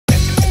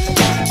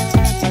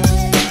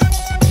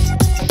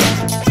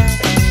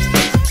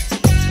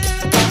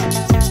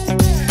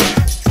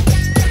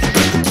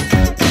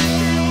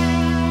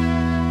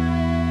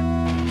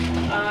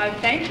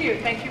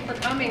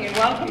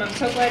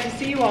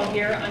see you all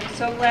here. I'm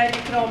so glad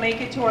you could all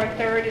make it to our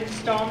third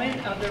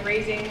installment of the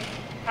Raising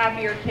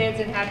Happier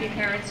Kids and Happy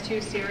Parents 2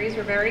 series.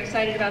 We're very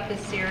excited about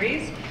this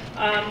series.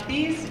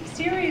 These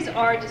series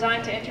are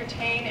designed to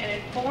entertain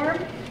and inform.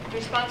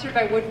 They're sponsored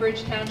by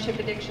Woodbridge Township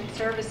Addiction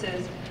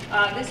Services.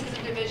 This is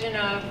a division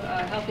of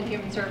Health and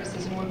Human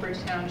Services in Woodbridge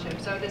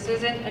Township. So this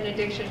isn't an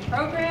addiction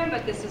program,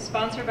 but this is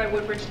sponsored by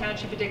Woodbridge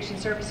Township Addiction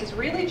Services,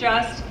 really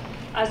just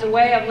as a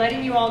way of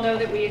letting you all know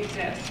that we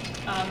exist.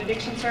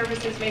 Addiction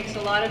Services makes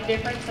a lot of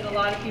difference in a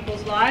lot of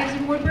people's lives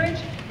in Woodbridge.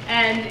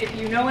 And if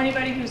you know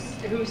anybody who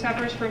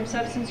suffers from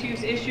substance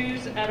use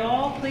issues at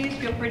all, please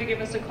feel free to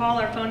give us a call.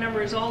 Our phone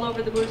number is all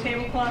over the blue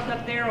tablecloth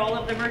up there. All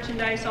of the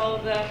merchandise, all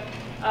of the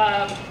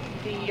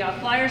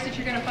flyers that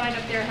you're going to find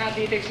up there have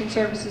the Addiction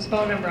Services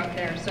phone number up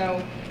there.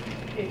 So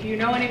if you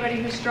know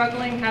anybody who's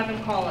struggling, have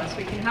them call us.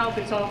 We can help.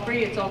 It's all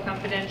free. It's all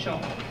confidential.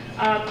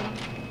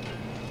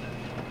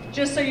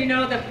 Just so you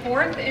know, the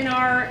fourth in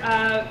our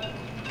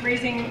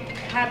Raising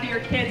Happier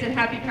Kids and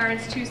Happy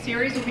Parents 2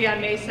 series will be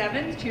on May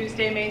 7th,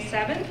 Tuesday, May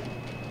 7th.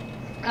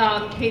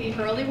 Katie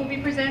Hurley will be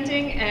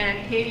presenting,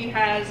 and Katie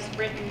has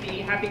written the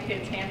Happy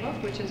Kids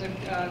Handbook, which is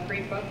a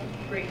great book,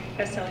 great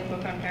best-selling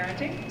book on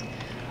parenting.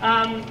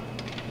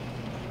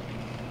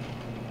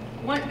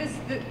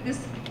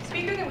 This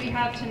speaker that we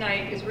have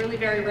tonight is really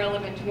very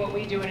relevant to what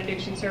we do in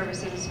Addiction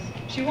Services.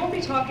 She won't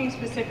be talking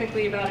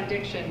specifically about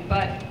addiction,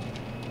 but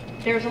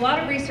there's a lot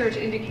of research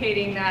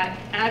indicating that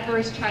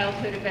adverse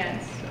childhood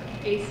events,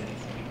 ACEs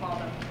we call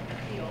them,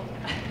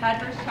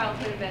 adverse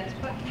childhood events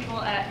put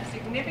people at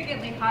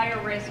significantly higher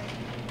risk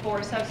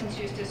for substance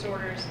use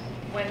disorders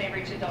when they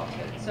reach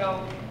adulthood.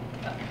 So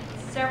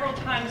several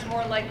times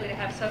more likely to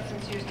have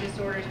substance use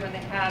disorders when they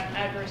have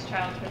adverse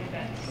childhood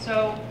events.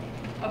 So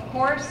of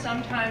course,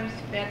 sometimes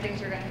bad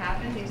things are going to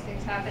happen. These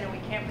things happen and we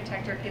can't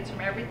protect our kids from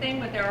everything,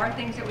 but there are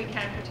things that we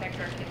can protect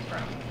our kids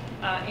from.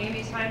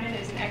 Amy Simon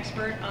is an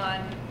expert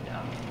on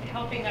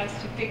helping us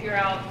to figure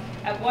out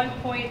at what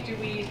point do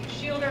we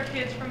shield our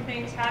kids from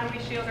things, how do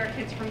we shield our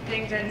kids from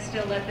things and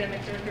still let them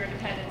exert their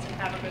independence and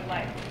have a good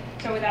life.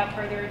 So without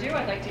further ado,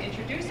 I'd like to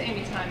introduce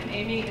Amy Simon.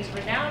 Amy is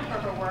renowned for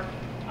her work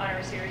on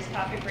our series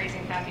topic,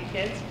 Raising Happy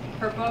Kids.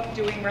 Her book,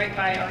 Doing Right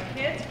by Our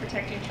Kids,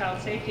 Protecting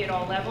Child Safety at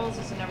All Levels,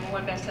 is the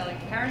 #1 best-selling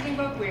parenting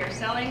book. We are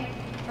selling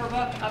her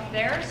book up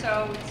there,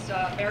 so it's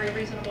a very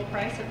reasonable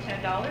price of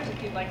 $10.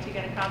 If you'd like to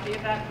get a copy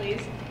of that, please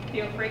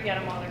feel free, get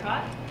them while they're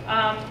hot.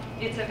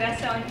 It's a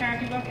best-selling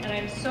parenting book, and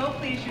I'm so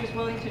pleased she was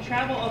willing to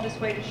travel all this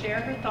way to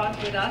share her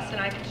thoughts with us, and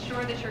I'm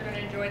sure that you're going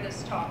to enjoy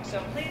this talk.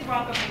 So please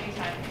welcome Amy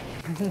Simon.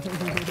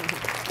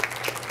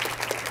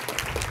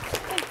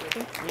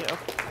 Thank you.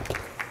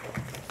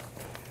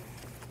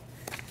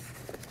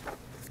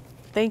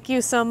 Thank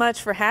you so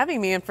much for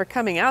having me and for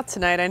coming out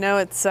tonight. I know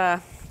it's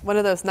one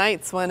of those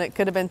nights when it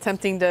could have been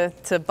tempting to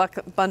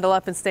bundle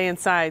up and stay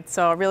inside,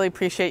 so I really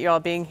appreciate you all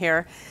being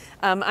here.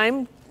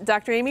 I'm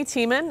Dr. Amy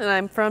Tiemann, and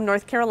I'm from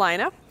North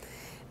Carolina,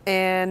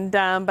 and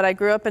but I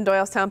grew up in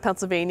Doylestown,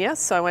 Pennsylvania,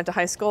 so I went to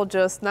high school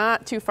just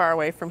not too far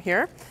away from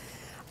here.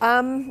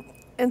 And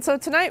so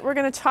tonight we're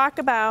going to talk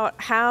about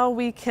how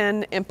we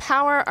can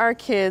empower our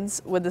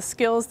kids with the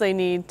skills they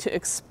need to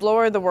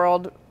explore the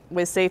world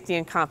with safety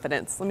and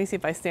confidence. Let me see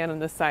if I stand on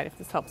this side, if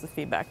this helps with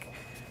feedback.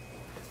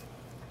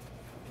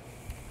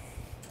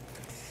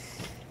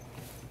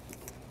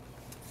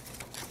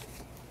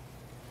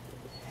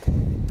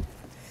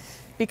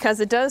 Because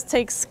it does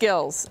take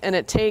skills, and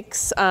it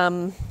takes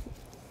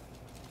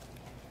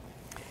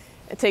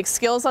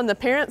skills on the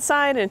parent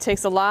side, and it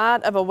takes a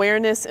lot of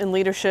awareness and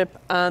leadership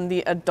on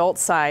the adult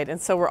side.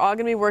 And so we're all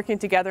going to be working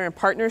together in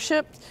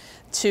partnership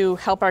to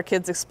help our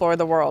kids explore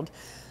the world.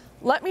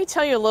 Let me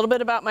tell you a little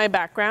bit about my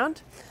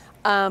background.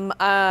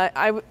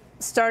 I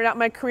started out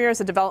my career as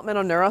a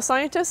developmental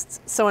neuroscientist.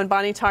 So when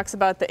Bonnie talks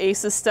about the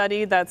ACEs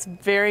study, that's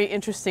very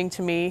interesting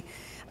to me.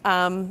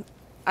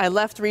 I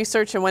left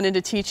research and went into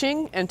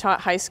teaching and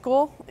taught high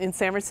school in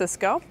San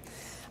Francisco,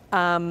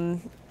 and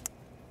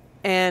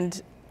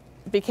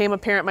became a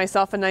parent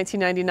myself in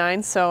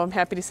 1999, so I'm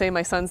happy to say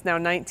my son's now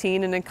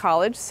 19 and in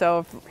college,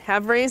 so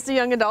have raised a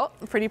young adult.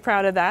 I'm pretty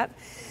proud of that.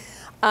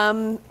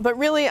 But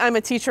really, I'm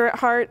a teacher at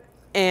heart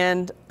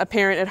and a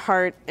parent at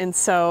heart, and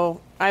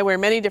so I wear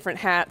many different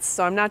hats,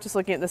 so I'm not just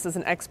looking at this as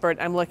an expert,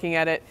 I'm looking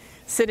at it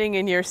sitting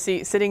in your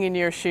seat, sitting in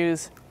your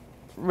shoes,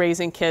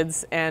 raising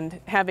kids,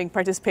 and having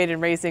participated in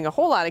raising a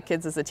whole lot of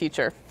kids as a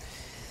teacher.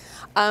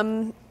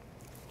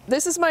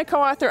 This is my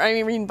co-author,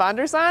 Irene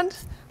Vonderzand.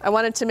 I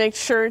wanted to make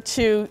sure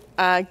to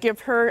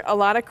give her a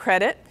lot of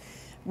credit.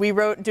 We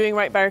wrote Doing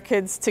Right by Our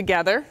Kids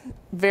together,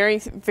 very,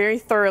 very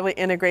thoroughly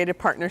integrated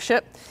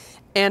partnership.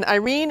 And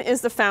Irene is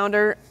the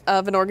founder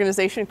of an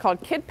organization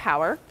called Kid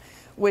Power,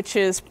 which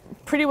is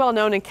pretty well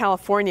known in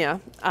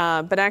California,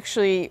 but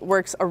actually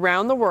works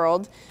around the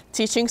world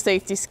teaching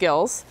safety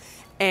skills.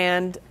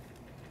 And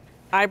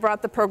I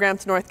brought the program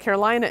to North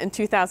Carolina in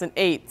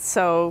 2008.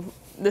 So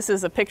this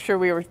is a picture.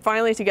 We were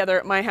finally together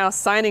at my house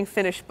signing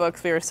finished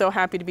books. We were so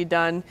happy to be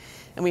done.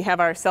 And we have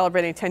our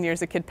celebrating 10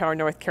 years of Kid Power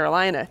North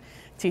Carolina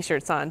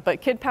t-shirts on.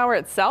 But Kid Power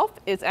itself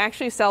is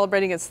actually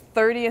celebrating its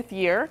 30th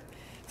year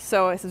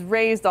So it has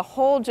raised a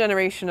whole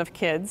generation of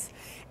kids.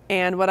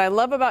 And what I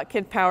love about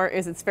Kid Power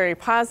is it's very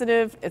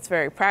positive, it's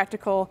very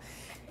practical,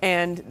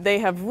 and they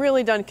have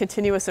really done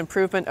continuous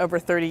improvement over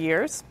 30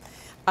 years.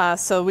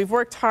 So we've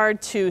worked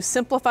hard to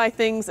simplify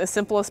things as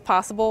simple as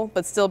possible,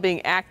 but still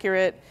being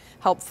accurate,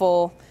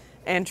 helpful,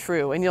 and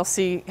true. And you'll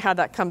see how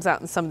that comes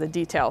out in some of the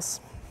details.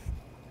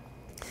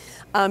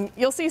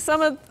 You'll see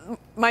some of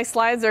my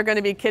slides are going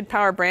to be Kid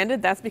Power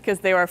branded. That's because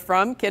they are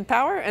from Kid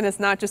Power, and it's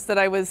not just that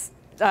I was,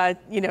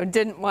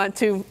 didn't want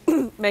to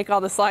make all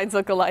the slides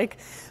look alike,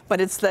 but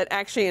it's that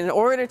actually in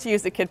order to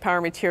use the Kid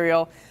Power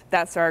material,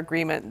 that's our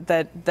agreement,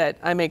 that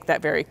I make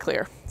that very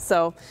clear.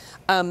 So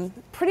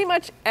pretty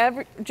much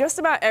just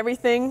about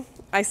everything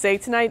I say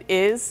tonight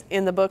is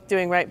in the book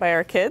Doing Right by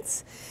Our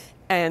Kids.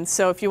 And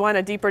so if you want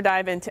a deeper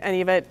dive into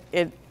any of it,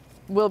 it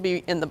will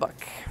be in the book.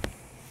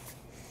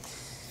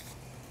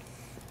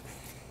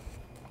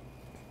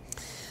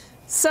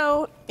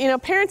 So,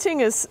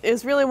 parenting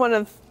is really one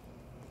of,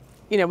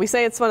 we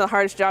say it's one of the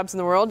hardest jobs in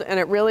the world, and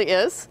it really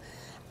is.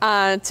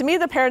 To me,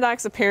 the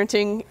paradox of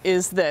parenting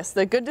is this: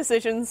 the good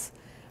decisions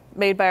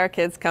made by our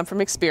kids come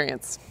from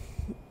experience.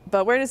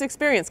 But where does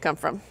experience come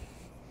from?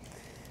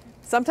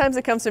 Sometimes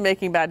it comes from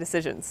making bad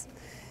decisions.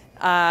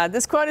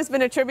 This quote has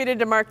been attributed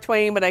to Mark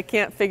Twain, but I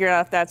can't figure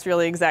out if that's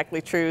really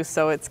exactly true,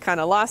 so it's kind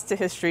of lost to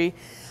history.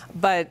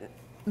 But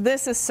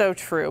this is so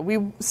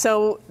true.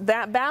 So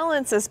that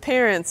balance as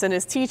parents and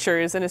as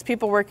teachers and as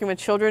people working with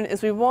children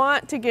is we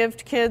want to give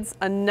kids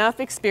enough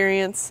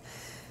experience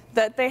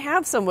that they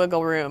have some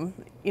wiggle room.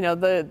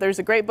 There's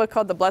a great book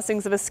called The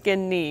Blessings of a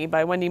Skinned Knee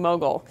by Wendy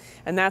Mogul.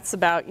 And that's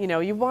about,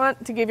 you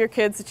want to give your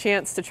kids a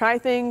chance to try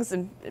things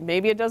and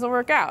maybe it doesn't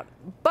work out.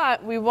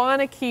 But we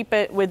want to keep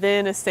it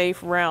within a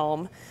safe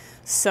realm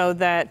so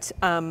that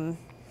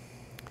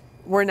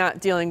we're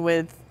not dealing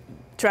with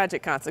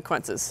tragic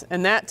consequences.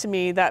 And that, to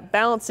me, that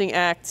balancing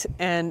act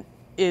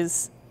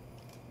is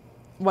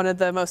one of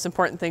the most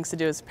important things to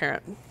do as a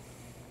parent.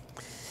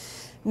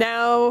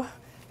 Now,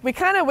 we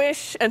kind of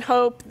wish and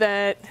hope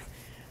that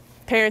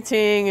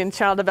parenting and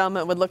child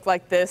development would look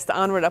like this, the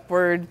onward,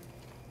 upward,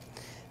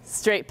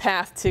 straight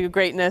path to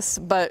greatness,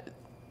 but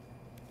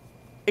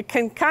it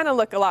can kind of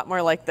look a lot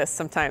more like this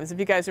sometimes. If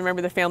you guys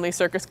remember the Family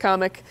Circus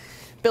comic,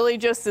 Billy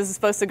just is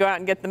supposed to go out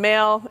and get the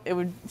mail.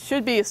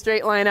 Should be a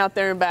straight line out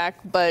there and back,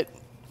 but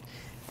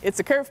it's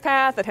a curved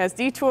path, it has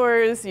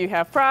detours, you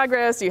have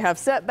progress, you have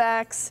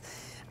setbacks.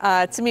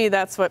 To me,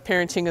 that's what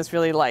parenting is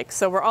really like.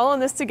 So we're all in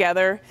this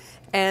together.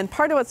 And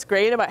part of what's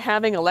great about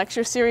having a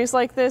lecture series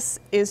like this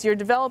is you're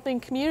developing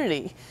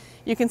community.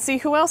 You can see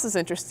who else is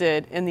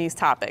interested in these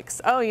topics.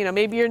 Oh,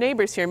 maybe your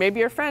neighbor's here, maybe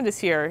your friend is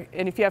here.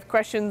 And if you have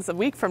questions a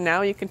week from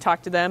now, you can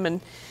talk to them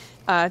and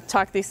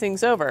talk these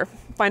things over,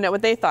 find out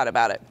what they thought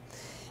about it.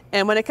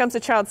 And when it comes to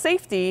child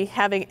safety,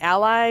 having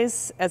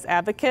allies as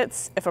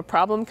advocates, if a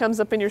problem comes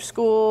up in your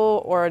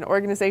school or an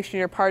organization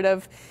you're part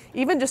of,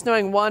 even just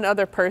knowing one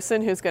other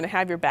person who's going to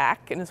have your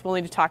back and is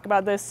willing to talk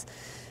about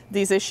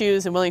these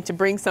issues and willing to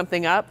bring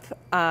something up,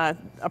 a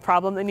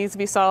problem that needs to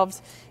be solved,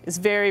 is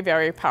very,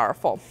 very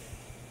powerful.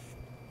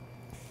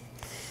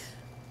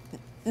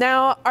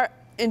 Now,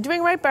 in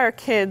Doing Right by Our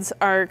Kids,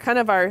 our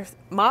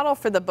model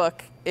for the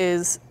book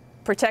is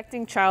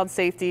protecting child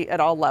safety at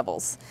all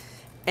levels.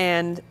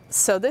 And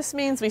so this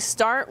means we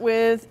start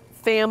with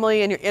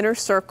family and your inner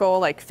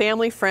circle, like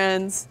family and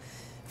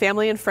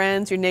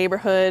friends, your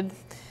neighborhood.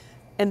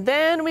 And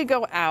then we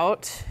go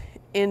out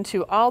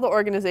into all the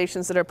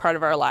organizations that are part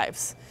of our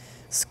lives.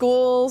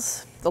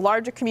 Schools, the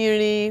larger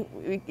community,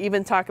 we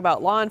even talk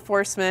about law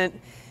enforcement.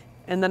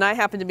 And then I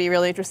happen to be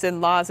really interested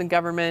in laws and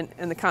government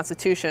and the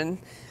Constitution.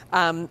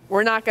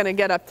 We're not going to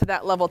get up to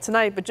that level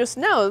tonight, but just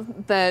know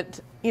that,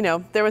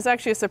 there was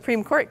actually a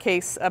Supreme Court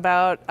case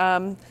about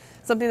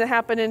something that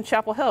happened in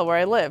Chapel Hill, where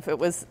I live. It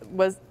was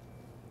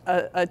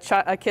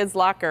a kid's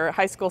locker, a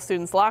high school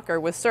student's locker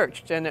was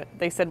searched, and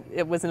they said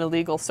it was an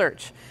illegal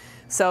search.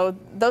 So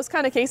those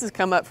kind of cases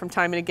come up from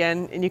time and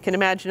again, and you can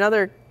imagine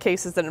other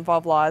cases that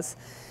involve laws.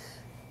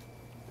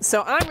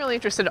 So I'm really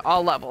interested at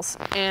all levels.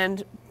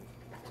 And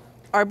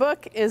our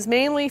book is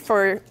mainly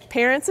for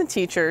parents and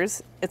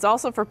teachers. It's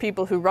also for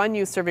people who run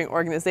youth-serving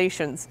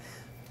organizations.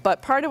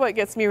 But part of what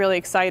gets me really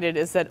excited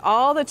is that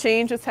all the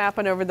change that's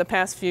happened over the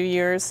past few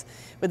years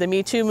with the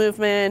Me Too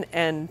movement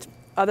and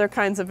other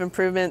kinds of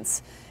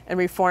improvements and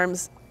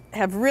reforms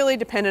have really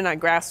depended on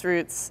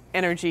grassroots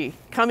energy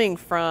coming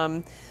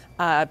from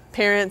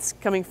parents,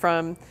 coming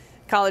from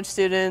college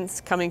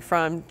students, coming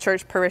from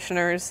church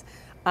parishioners.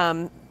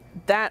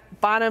 That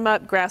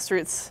bottom-up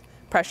grassroots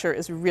pressure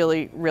is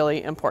really,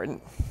 really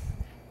important.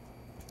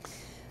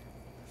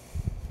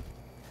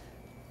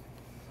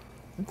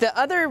 The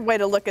other way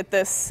to look at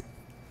this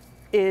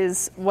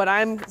is what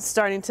I'm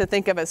starting to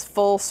think of as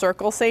full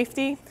circle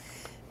safety,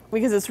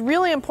 because it's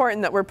really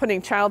important that we're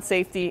putting child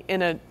safety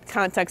in a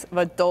context of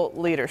adult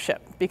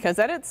leadership, because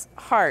at its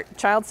heart,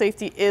 child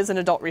safety is an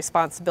adult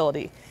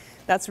responsibility.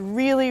 That's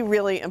really,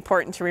 really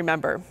important to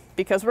remember,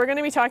 because we're going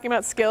to be talking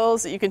about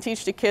skills that you can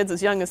teach to kids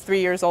as young as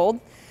 3 years old,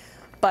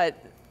 but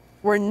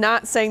we're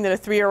not saying that a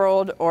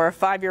 3-year-old or a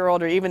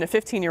 5-year-old or even a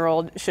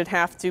 15-year-old should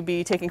have to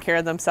be taking care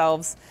of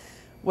themselves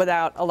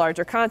without a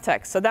larger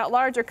context. So that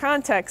larger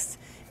context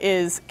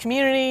is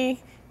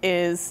community,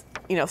 is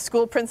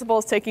school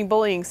principals taking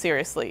bullying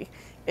seriously.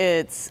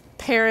 It's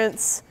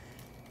parents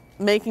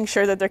making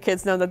sure that their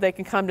kids know that they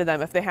can come to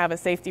them if they have a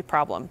safety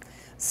problem.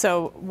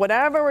 So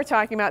whatever we're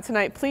talking about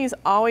tonight, please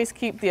always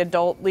keep the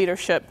adult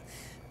leadership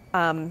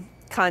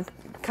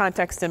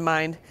context in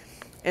mind.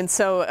 And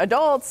so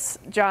adults'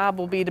 job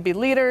will be to be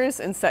leaders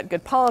and set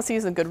good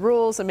policies and good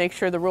rules and make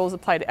sure the rules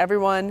apply to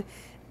everyone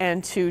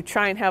and to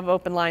try and have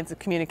open lines of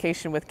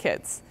communication with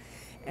kids.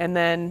 And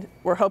then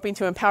we're hoping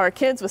to empower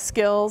kids with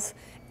skills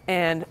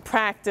and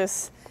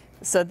practice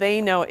so they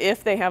know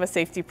if they have a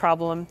safety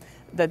problem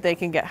that they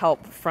can get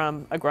help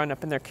from a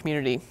grown-up in their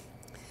community.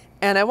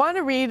 And I want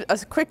to read a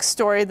quick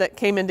story that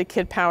came into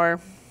Kid Power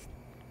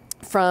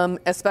from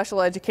a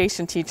special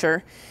education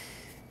teacher,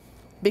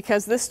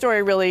 because this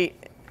story really,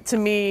 to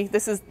me,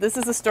 this is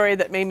the story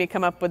that made me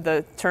come up with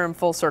the term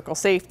full circle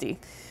safety.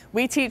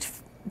 We teach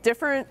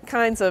different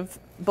kinds of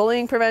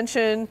bullying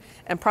prevention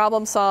and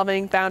problem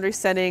solving, boundary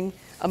setting,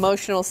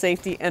 emotional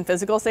safety, and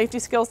physical safety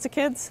skills to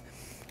kids.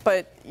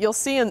 But you'll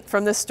see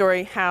from this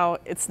story how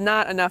it's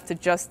not enough to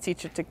just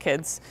teach it to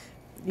kids.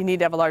 You need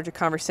to have a larger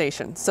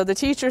conversation. So the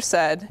teacher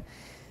said,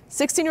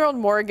 16-year-old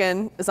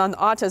Morgan is on the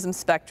autism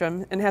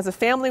spectrum and has a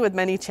family with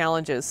many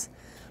challenges.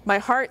 My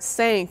heart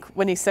sank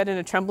when he said in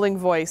a trembling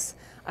voice,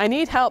 I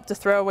need help to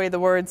throw away the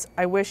words,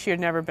 I wish you had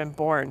never been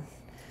born.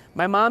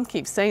 My mom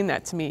keeps saying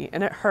that to me,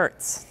 and it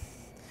hurts.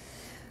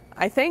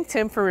 I thanked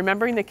him for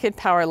remembering the Kid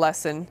Power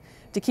lesson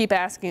to keep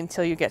asking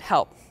until you get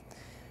help.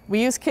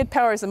 We use Kid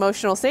Power's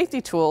emotional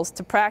safety tools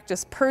to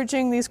practice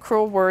purging these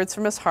cruel words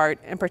from his heart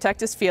and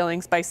protect his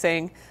feelings by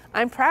saying,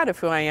 I'm proud of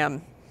who I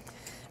am.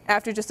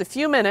 After just a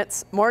few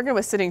minutes, Morgan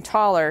was sitting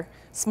taller,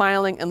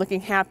 smiling and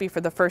looking happy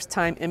for the first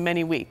time in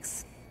many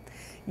weeks.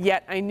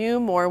 Yet I knew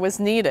more was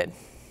needed.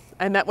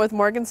 I met with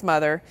Morgan's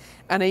mother,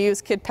 and I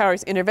used Kid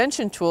Power's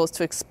intervention tools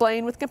to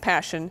explain with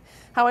compassion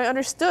how I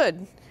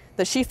understood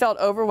that she felt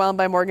overwhelmed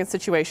by Morgan's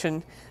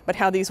situation, but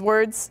how these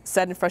words,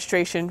 said in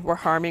frustration, were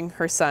harming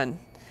her son.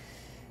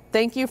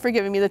 Thank you for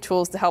giving me the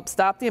tools to help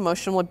stop the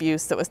emotional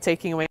abuse that was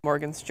taking away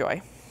Morgan's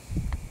joy.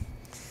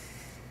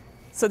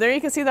 So there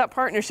you can see that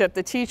partnership,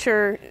 the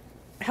teacher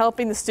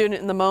helping the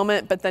student in the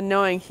moment, but then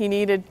knowing he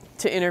needed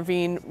to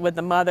intervene with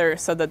the mother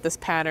so that this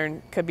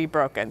pattern could be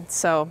broken.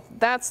 So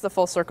that's the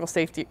full circle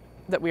safety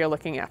that we are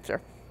looking after.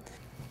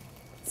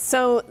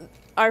 So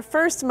our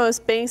first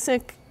most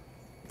basic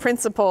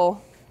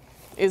principle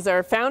is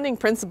our founding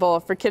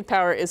principle for Kid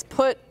Power is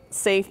put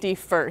safety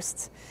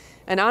first.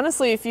 And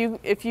honestly, if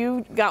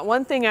you got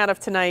one thing out of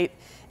tonight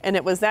and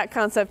it was that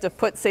concept of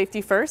put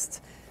safety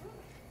first,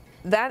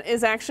 that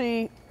is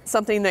actually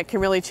something that can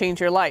really change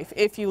your life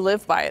if you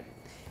live by it.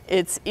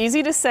 It's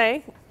easy to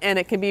say and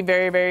it can be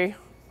very, very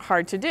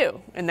hard to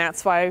do. And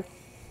that's why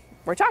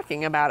we're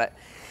talking about it.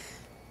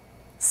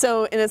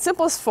 So in its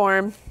simplest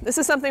form, this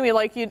is something we'd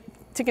like you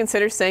to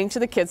consider saying to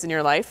the kids in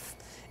your life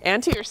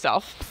and to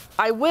yourself.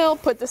 I will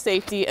put the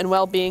safety and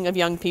well-being of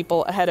young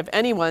people ahead of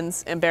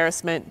anyone's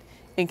embarrassment,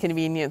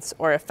 inconvenience,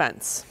 or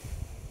offense.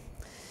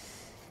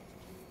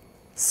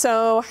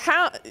 So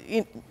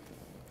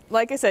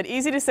like I said,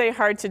 easy to say,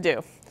 hard to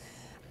do.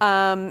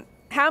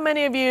 How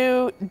many of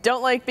you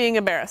don't like being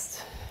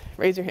embarrassed?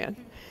 Raise your hand.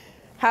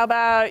 How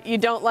about you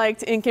don't like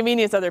to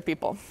inconvenience other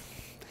people?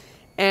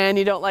 And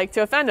you don't like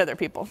to offend other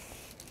people?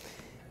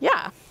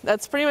 Yeah,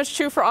 that's pretty much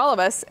true for all of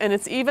us, and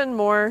it's even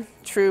more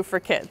true for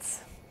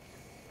kids.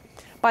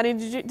 Bonnie,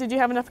 did you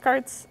have enough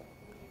cards?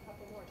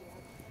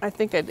 I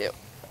think I do.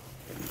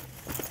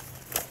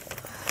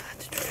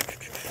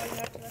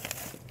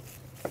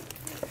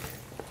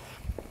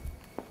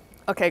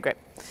 Okay, great.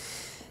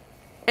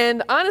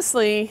 And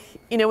honestly,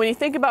 when you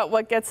think about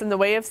what gets in the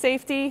way of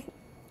safety,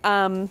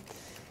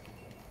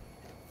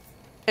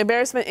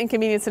 embarrassment,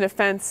 inconvenience, and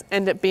offense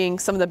end up being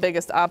some of the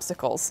biggest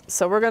obstacles.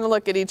 So we're going to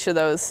look at each of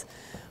those,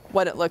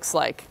 what it looks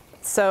like.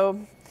 So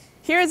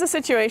here is a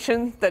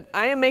situation that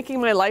I am making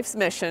my life's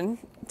mission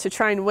to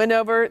try and win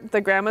over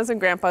the grandmas and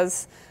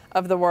grandpas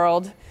of the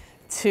world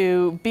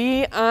to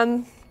be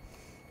on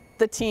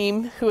the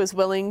team who is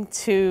willing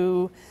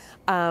to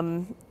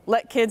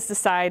let kids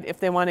decide if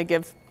they want to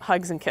give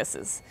hugs and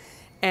kisses.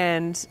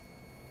 And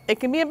it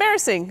can be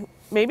embarrassing.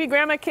 Maybe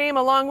grandma came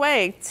a long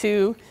way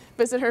to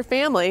visit her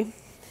family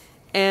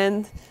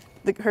and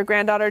her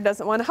granddaughter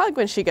doesn't want a hug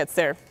when she gets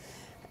there.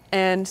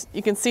 And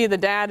you can see the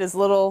dad is a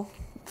little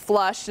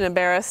flushed and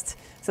embarrassed.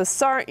 So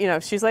sorry,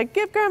 she's like,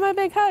 give grandma a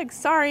big hug.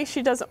 Sorry,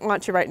 she doesn't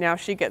want you right now.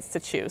 She gets to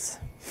choose.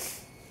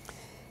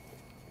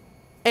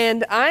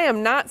 And I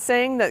am not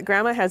saying that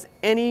grandma has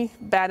any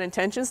bad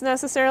intentions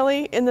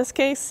necessarily in this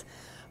case,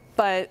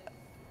 but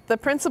the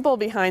principle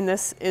behind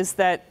this is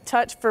that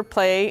touch for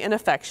play and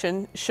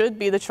affection should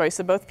be the choice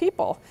of both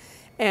people.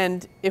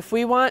 And if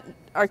we want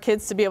our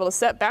kids to be able to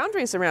set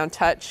boundaries around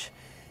touch,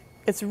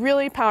 it's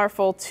really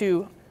powerful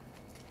to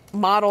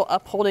model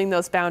upholding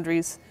those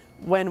boundaries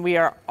when we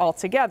are all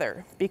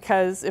together.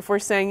 Because if we're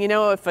saying, you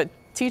know, if a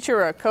teacher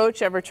or a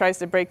coach ever tries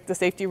to break the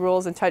safety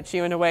rules and touch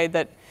you in a way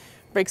that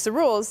breaks the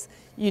rules,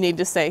 you need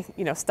to say,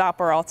 you know,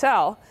 stop or I'll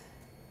tell.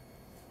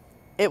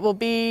 It will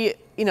be,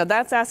 you know,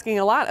 that's asking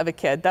a lot of a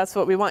kid. That's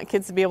what we want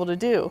kids to be able to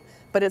do.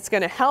 But it's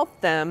going to help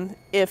them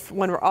if,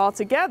 when we're all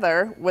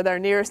together with our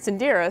nearest and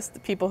dearest, the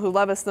people who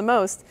love us the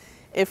most,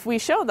 if we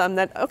show them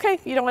that, okay,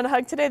 you don't want to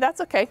hug today,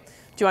 that's okay. Do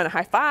you want a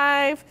high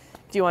five?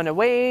 Do you want to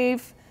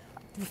wave?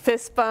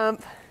 Fist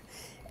bump?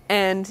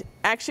 And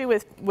actually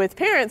with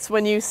parents,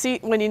 when you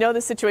know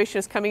the situation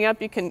is coming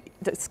up, you can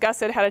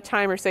discuss it ahead of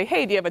time or say,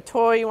 hey, do you have a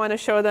toy you want to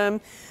show them?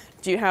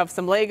 Do you have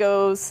some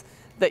Legos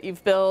that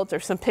you've built or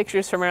some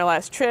pictures from our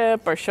last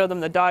trip, or show them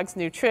the dog's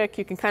new trick?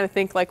 You can kind of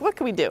think like, what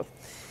can we do?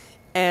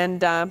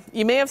 And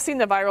you may have seen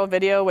the viral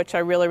video, which I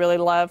really, really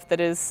love, that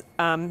is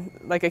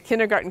like a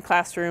kindergarten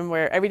classroom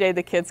where every day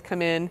the kids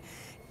come in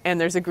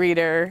and there's a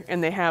greeter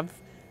and they have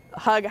a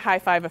hug, a high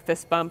five, a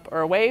fist bump,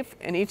 or a wave,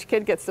 and each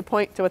kid gets to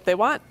point to what they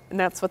want, and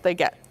that's what they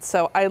get.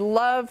 So I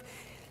love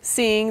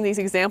seeing these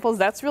examples.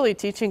 That's really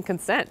teaching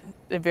consent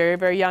at a very,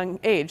 very young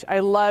age. I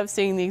love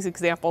seeing these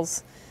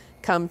examples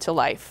come to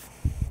life.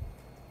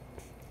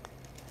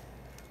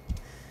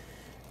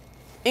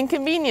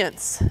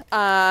 Inconvenience.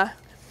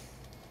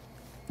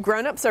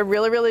 Grown-ups are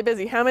really, really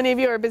busy. How many of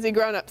you are busy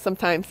grown-ups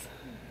sometimes?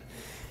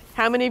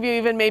 How many of you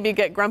even maybe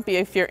get grumpy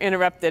if you're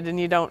interrupted and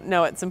you don't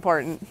know it's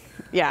important?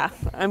 Yeah,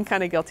 I'm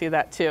kind of guilty of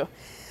that too.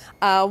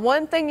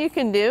 One thing you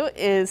can do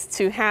is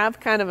to have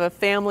kind of a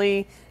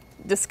family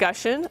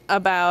discussion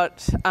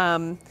about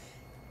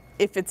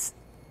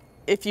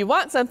if you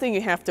want something,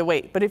 you have to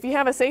wait. But if you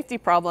have a safety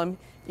problem,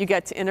 you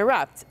get to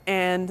interrupt.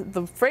 And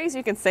the phrase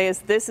you can say is,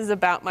 this is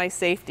about my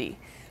safety.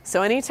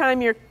 So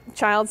anytime your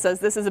child says,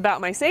 this is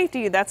about my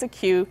safety, that's a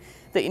cue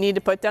that you need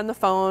to put down the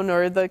phone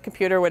or the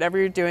computer, whatever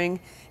you're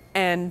doing,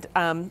 and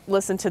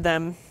listen to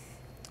them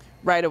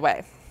right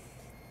away.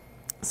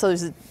 So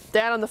there's a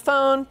dad on the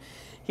phone.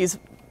 He's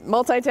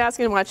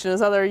multitasking, watching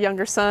his other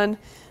younger son.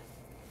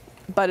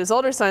 But his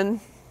older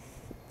son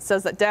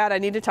says that, Dad, I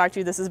need to talk to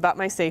you. This is about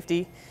my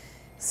safety.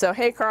 So,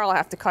 hey, Carl, I'll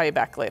have to call you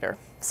back later.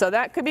 So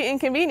that could be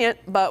inconvenient,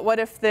 but what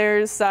if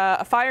there's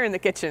a fire in the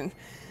kitchen?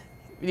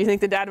 Do you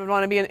think the dad would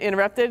want to be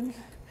interrupted?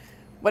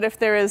 What if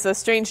there is a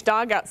strange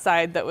dog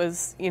outside that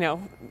was, you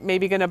know,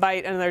 maybe going to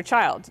bite another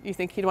child? You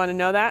think he'd want to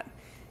know that?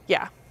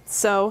 Yeah.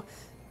 So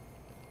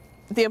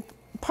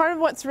part of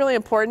what's really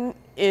important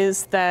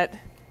is that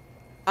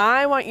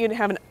I want you to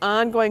have an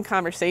ongoing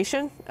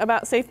conversation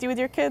about safety with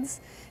your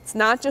kids. It's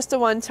not just a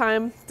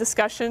one-time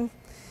discussion.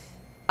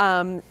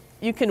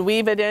 You can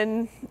weave it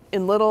in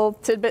little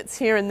tidbits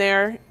here and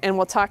there, and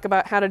we'll talk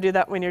about how to do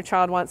that when your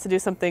child wants to do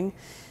something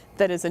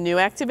that is a new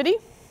activity.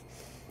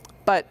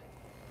 But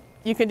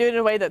you can do it in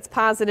a way that's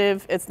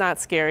positive, it's not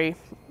scary,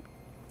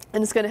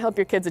 and it's going to help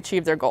your kids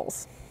achieve their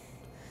goals.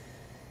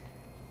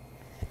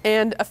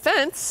 And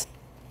offense,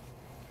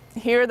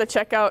 here the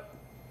checkout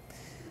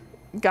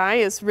guy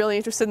is really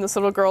interested in this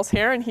little girl's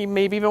hair, and he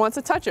maybe even wants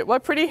to touch it.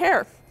 What pretty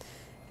hair.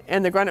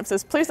 And the grown-up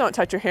says, please don't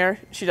touch her hair.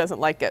 She doesn't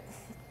like it.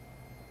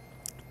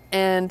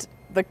 And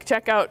the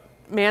checkout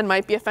man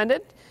might be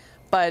offended,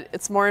 but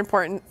it's more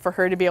important for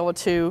her to be able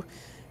to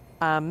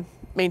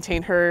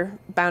maintain her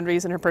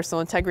boundaries and her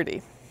personal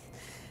integrity.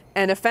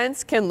 And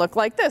offense can look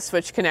like this,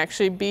 which can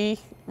actually be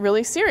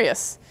really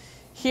serious.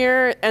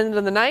 Here, end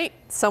of the night,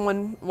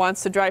 someone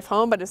wants to drive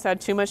home but has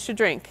had too much to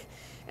drink.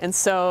 And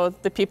so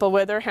the people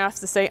with her have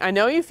to say, I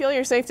know you feel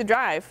you're safe to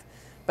drive,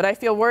 but I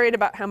feel worried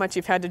about how much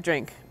you've had to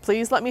drink.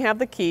 Please let me have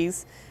the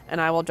keys and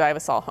I will drive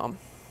us all home.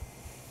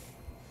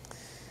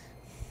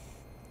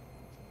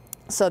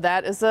 So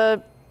that is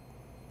a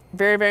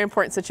very, very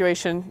important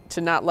situation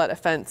to not let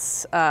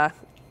offense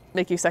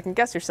make you second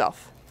guess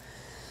yourself.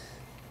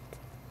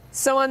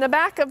 So on the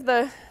back of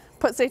the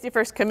Put Safety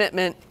First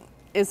commitment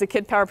is the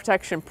Kid Power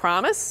Protection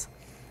Promise.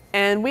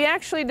 And we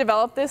actually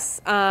developed this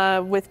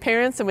with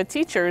parents and with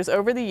teachers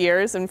over the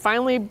years and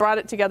finally brought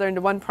it together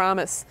into one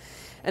promise.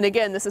 And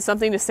again, this is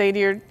something to say to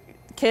your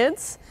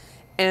kids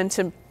and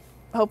to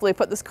hopefully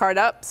put this card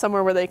up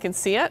somewhere where they can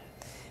see it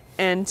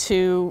and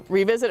to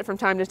revisit it from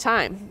time to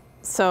time.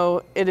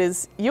 So it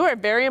is, you are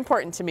very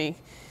important to me.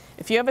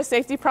 If you have a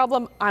safety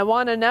problem, I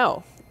want to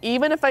know.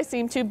 Even if I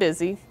seem too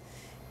busy,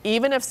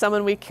 even if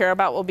someone we care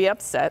about will be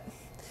upset,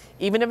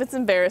 even if it's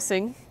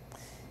embarrassing,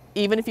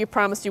 even if you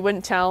promised you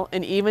wouldn't tell,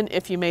 and even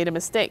if you made a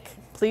mistake.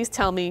 Please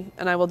tell me,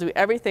 and I will do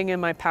everything in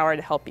my power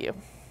to help you.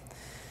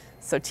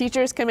 So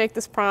teachers can make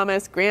this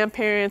promise,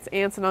 grandparents,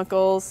 aunts and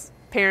uncles,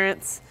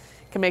 parents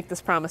can make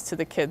this promise to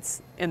the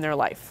kids in their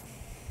life.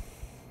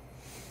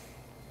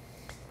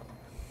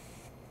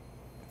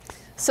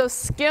 So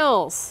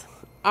skills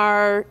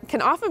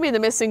can often be the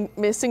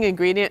missing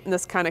ingredient in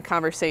this kind of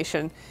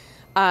conversation.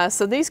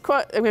 So these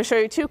quotes, I'm going to show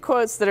you two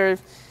quotes that are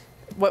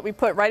what we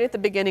put right at the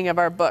beginning of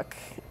our book.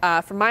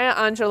 From Maya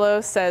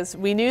Angelou says,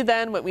 we knew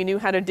then what we knew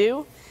how to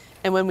do,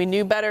 and when we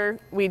knew better,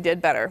 we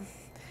did better.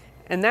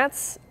 And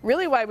that's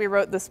really why we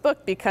wrote this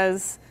book,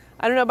 because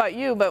I don't know about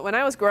you, but when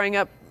I was growing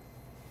up,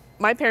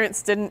 my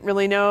parents didn't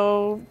really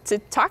know to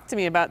talk to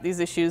me about these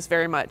issues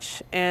very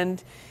much.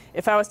 And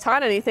if I was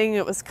taught anything,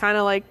 it was kind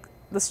of like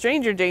the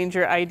stranger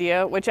danger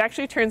idea, which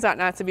actually turns out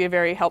not to be a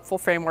very helpful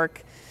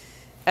framework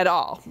at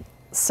all.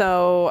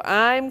 So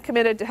I'm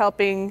committed to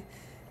helping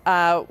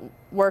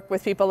work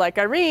with people like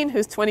Irene,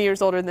 who's 20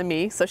 years older than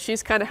me. So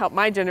she's kind of helped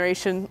my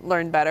generation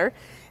learn better,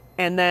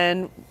 and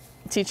then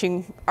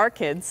teaching our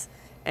kids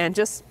and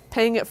just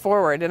paying it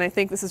forward. And I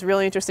think this is a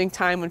really interesting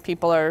time when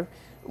people are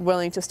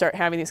willing to start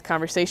having these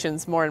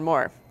conversations more and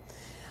more.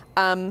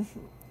 And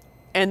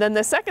then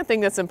the second thing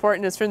that's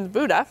important is from the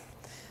Buddha: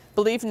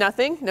 believe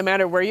nothing, no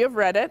matter where you have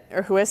read it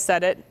or who has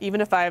said it,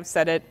 even if I have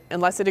said it,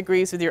 unless it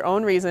agrees with your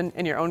own reason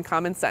and your own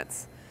common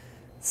sense.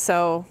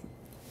 So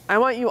I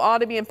want you all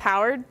to be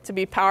empowered to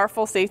be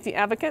powerful safety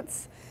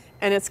advocates,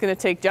 and it's going to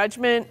take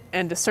judgment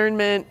and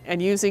discernment and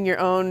using your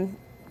own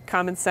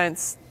common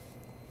sense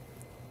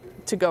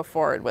to go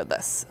forward with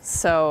this.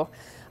 So,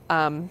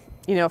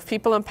 you know, if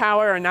people in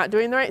power are not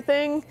doing the right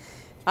thing,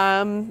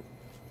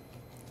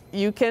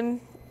 you can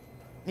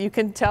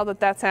tell that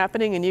that's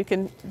happening, and you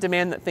can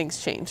demand that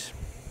things change.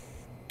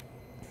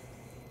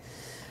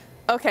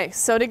 Okay,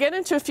 so to get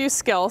into a few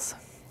skills,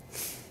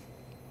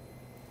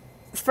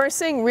 first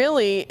thing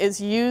really is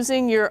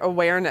using your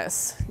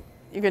awareness.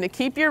 You're going to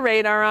keep your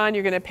radar on,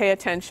 you're going to pay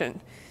attention.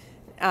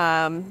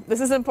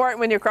 This is important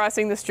when you're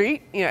crossing the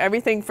street. You know,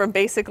 everything from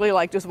basically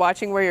like just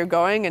watching where you're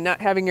going and not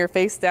having your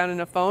face down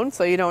in a phone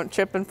so you don't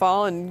trip and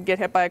fall and get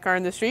hit by a car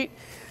in the street,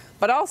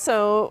 but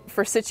also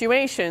for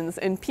situations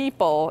and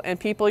people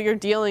you're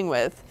dealing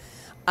with.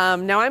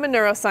 Now, I'm a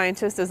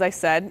neuroscientist, as I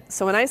said,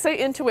 so when I say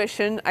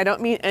intuition, I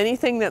don't mean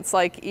anything that's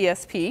like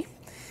ESP.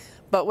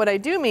 But what I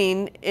do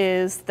mean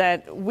is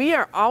that we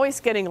are always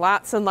getting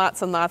lots and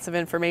lots and lots of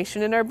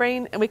information in our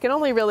brain, and we can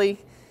only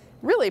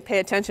really pay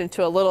attention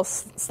to a little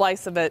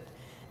slice of it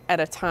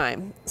at a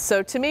time.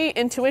 So to me,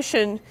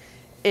 intuition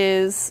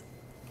is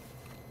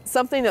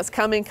something that's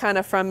coming kind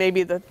of from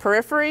maybe the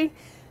periphery,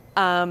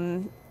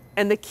 and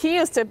the key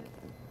is to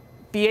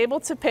be able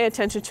to pay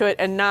attention to it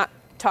and not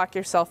talk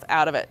yourself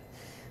out of it.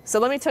 So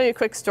let me tell you a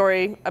quick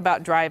story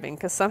about driving,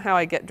 because somehow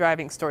I get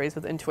driving stories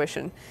with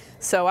intuition.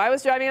 So I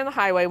was driving on the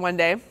highway one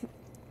day,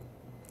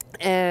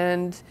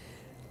 and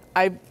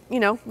I,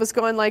 was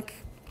going like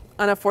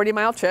on a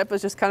 40-mile trip. It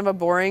was just kind of a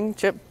boring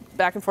trip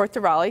back and forth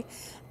to Raleigh.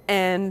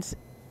 And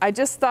I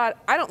just thought,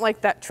 I don't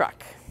like that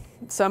truck.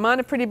 So I'm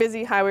on a pretty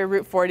busy highway,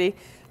 Route 40.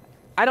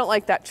 I don't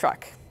like that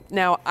truck.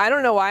 Now, I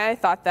don't know why I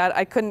thought that.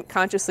 I couldn't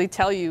consciously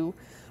tell you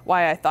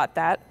why I thought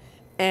that.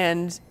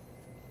 And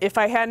if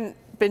I hadn't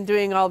been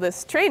doing all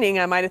this training,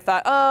 I might have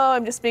thought, oh,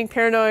 I'm just being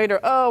paranoid, or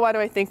oh, why do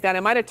I think that?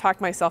 I might have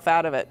talked myself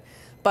out of it.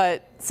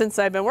 But since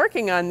I've been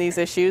working on these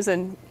issues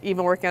and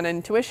even working on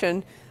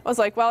intuition, I was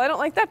like, well, I don't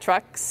like that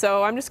truck,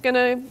 so I'm just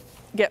gonna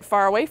get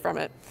far away from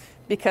it,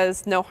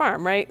 because no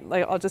harm, right?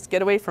 Like, I'll just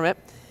get away from it.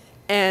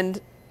 And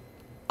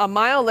a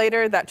mile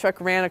later, that truck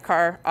ran a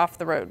car off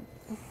the road.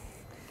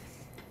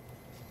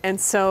 And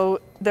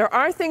so there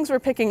are things we're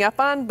picking up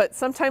on, but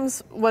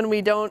sometimes when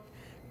we don't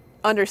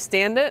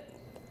understand it,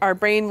 our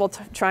brain will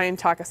try and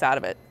talk us out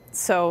of it.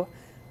 So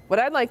what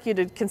I'd like you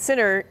to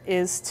consider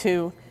is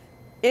to,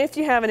 if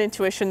you have an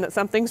intuition that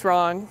something's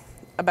wrong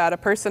about a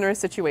person or a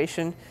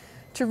situation,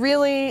 to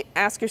really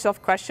ask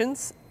yourself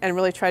questions and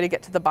really try to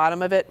get to the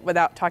bottom of it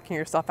without talking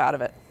yourself out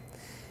of it.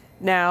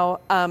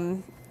 Now,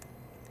 I'm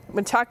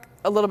going to talk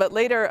a little bit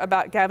later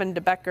about Gavin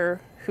de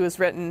Becker, who has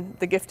written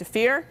The Gift of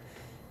Fear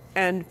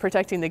and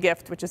Protecting the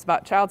Gift, which is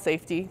about child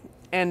safety.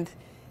 And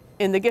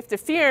in The Gift of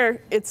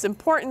Fear, it's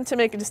important to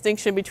make a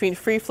distinction between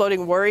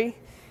free-floating worry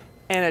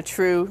and a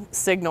true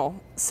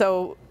signal.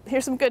 So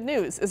here's some good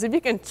news, is if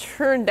you can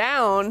turn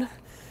down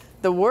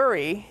the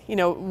worry,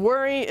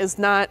 worry is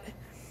not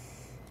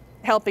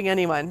helping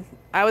anyone.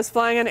 I was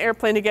flying on an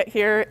airplane to get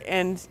here,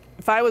 and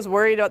if I was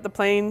worried about the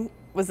plane,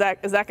 is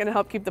that going to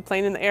help keep the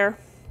plane in the air?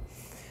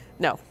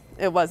 No,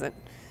 it wasn't.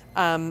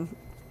 I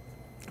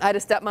had a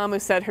stepmom who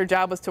said her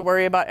job was to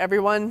worry about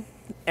everyone,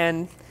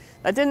 and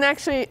that didn't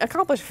actually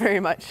accomplish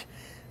very much.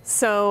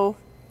 So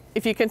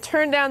if you can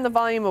turn down the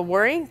volume of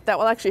worry, that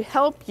will actually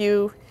help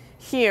you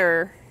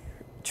hear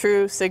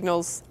true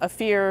signals of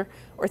fear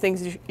or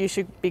things you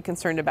should be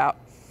concerned about.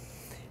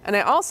 And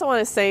I also want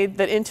to say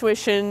that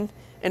intuition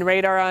and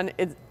radar on,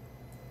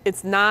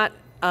 it's not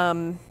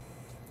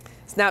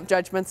snap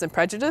judgments and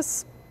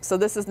prejudice. So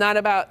this is not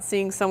about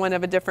seeing someone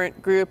of a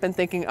different group and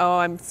thinking, oh,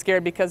 I'm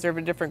scared because they're of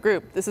a different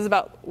group. This is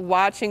about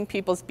watching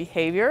people's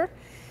behavior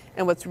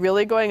and what's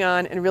really going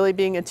on and really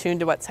being attuned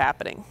to what's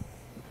happening.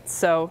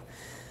 So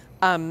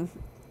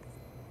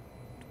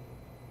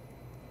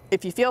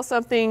if you feel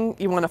something,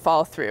 you want to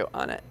follow through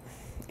on it.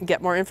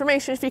 Get more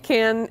information if you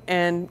can,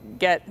 and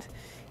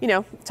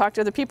talk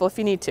to other people if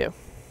you need to.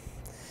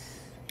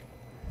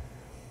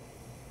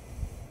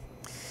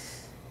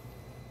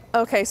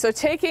 Okay, so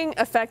taking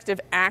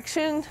effective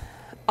action,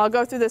 I'll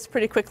go through this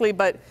pretty quickly,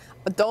 but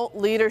adult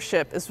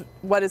leadership is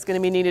what is going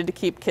to be needed to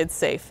keep kids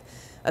safe.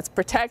 That's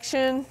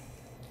protection,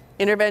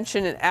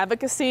 intervention, and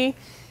advocacy.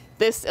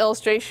 This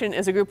illustration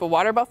is a group of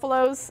water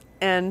buffaloes,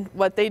 and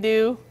what they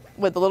do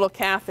with the little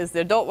calf is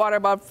the adult water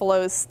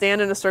buffaloes stand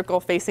in a circle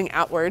facing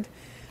outward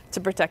to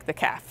protect the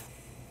calf.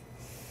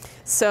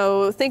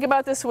 So think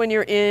about this when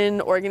you're in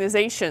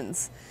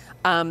organizations.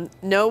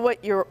 Know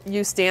what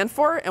you stand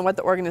for and what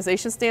the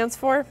organization stands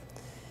for.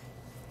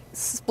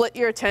 Split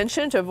your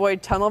attention to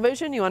avoid tunnel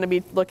vision. You want to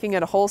be looking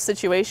at a whole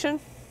situation.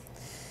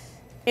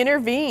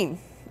 Intervene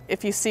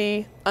if you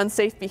see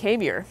unsafe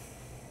behavior.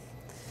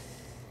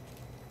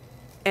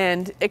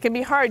 And it can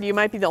be hard. You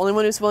might be the only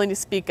one who's willing to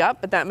speak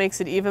up, but that makes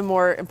it even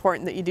more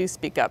important that you do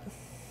speak up.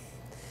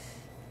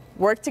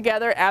 Work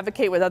together,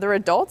 advocate with other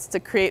adults to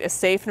create a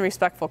safe and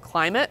respectful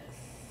climate.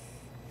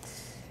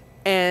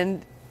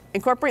 And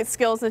incorporate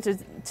skills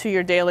into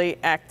your daily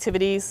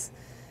activities.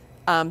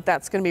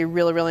 That's going to be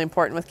really, really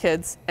important with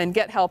kids. And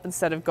get help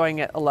instead of going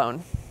it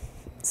alone.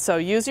 So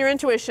use your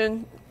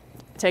intuition,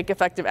 take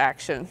effective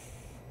action.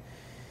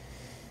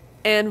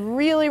 And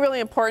really, really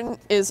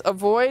important is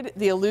avoid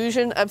the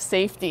illusion of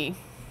safety.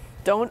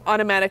 Don't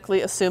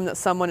automatically assume that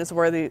someone is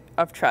worthy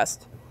of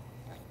trust.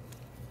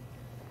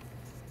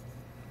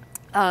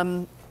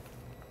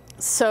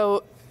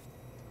 So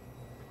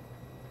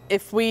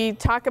if we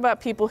talk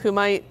about people who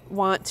might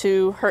want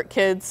to hurt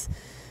kids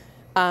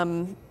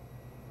and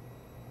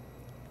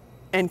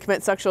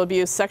commit sexual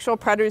abuse, sexual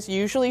predators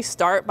usually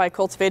start by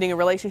cultivating a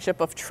relationship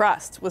of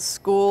trust with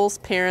schools,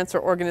 parents,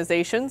 or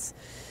organizations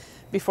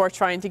before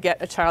trying to get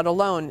a child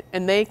alone.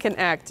 And they can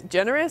act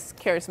generous,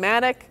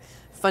 charismatic,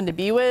 fun to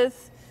be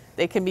with.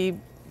 They can be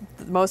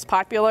the most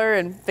popular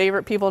and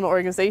favorite people in an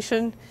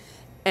organization.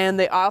 And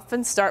they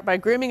often start by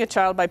grooming a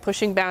child by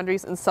pushing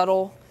boundaries in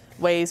subtle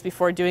ways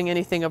before doing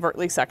anything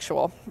overtly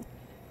sexual.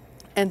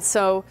 And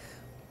so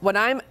what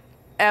I'm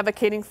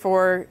advocating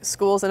for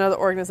schools and other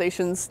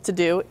organizations to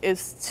do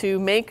is to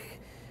make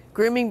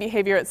grooming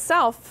behavior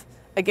itself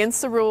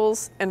against the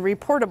rules and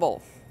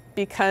reportable,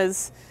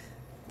 because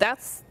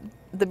that's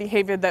the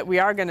behavior that we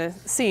are going to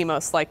see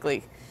most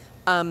likely.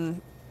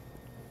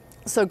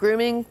 So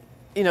grooming,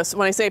 so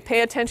when I say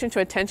pay attention to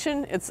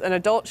attention, it's an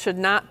adult should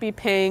not be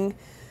paying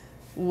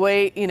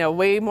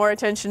way more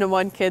attention to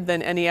one kid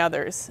than any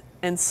others.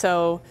 And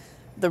so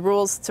the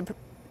rules to,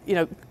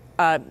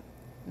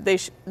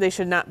 they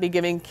should not be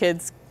giving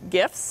kids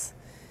gifts.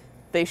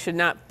 They should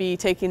not be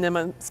taking them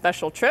on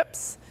special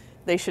trips.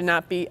 They should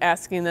not be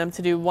asking them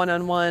to do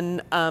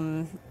one-on-one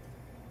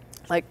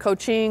like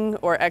coaching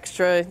or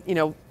extra,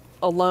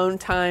 alone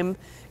time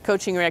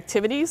coaching or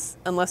activities,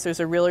 unless there's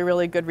a really,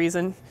 really good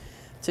reason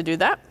to do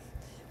that.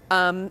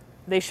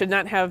 They should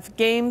not have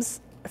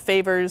games,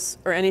 favors,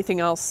 or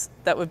anything else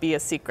that would be a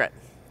secret.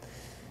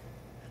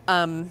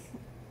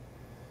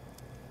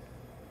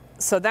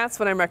 So that's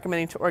what I'm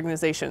recommending to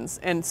organizations.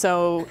 And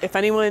so if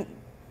anyone,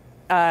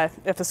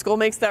 if a school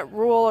makes that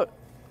rule,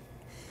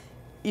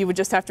 you would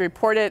just have to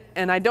report it.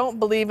 And I don't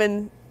believe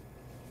in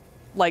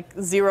like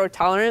zero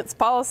tolerance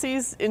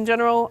policies in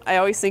general. I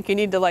always think you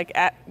need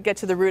to get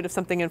to the root of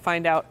something and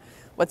find out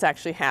what's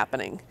actually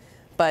happening.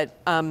 But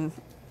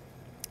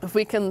if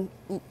we can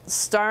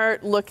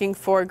start looking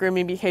for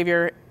grooming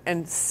behavior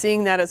and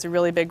seeing that as a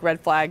really big red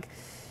flag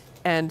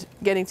and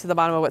getting to the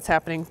bottom of what's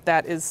happening,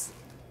 that is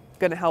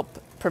going to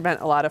help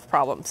prevent a lot of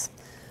problems.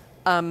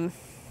 Right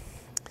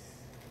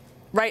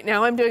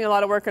now I'm doing a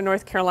lot of work in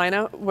North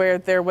Carolina where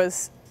there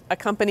was a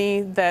company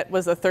that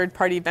was a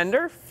third-party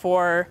vendor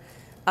for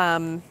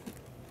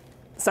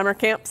summer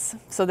camps.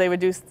 So they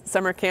would do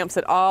summer camps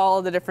at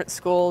all the different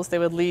schools. They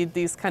would lead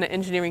these kind of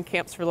engineering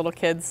camps for little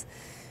kids.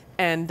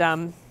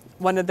 And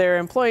one of their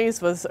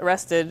employees was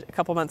arrested a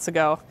couple months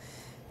ago.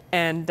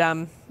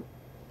 And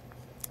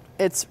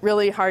it's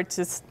really hard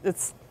to,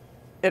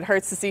 it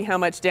hurts to see how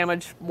much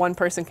damage one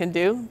person can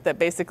do, that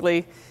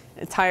basically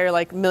entire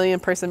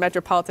million-person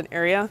metropolitan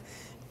area,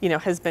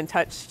 has been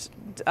touched,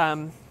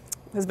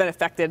 has been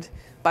affected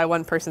by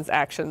one person's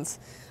actions.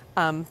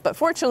 But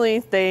fortunately,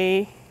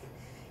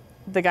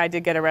 the guy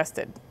did get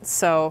arrested.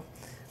 So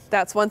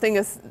that's one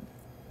thing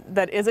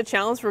that is a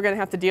challenge we're going to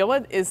have to deal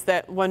with, is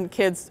that when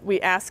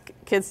we ask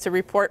kids to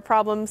report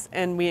problems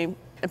and we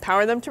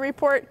empower them to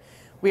report,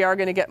 we are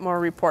going to get more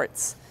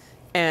reports.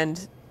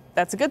 And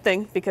that's a good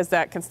thing because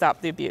that can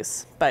stop the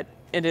abuse. But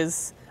it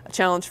is a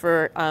challenge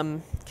for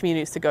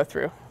communities to go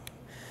through.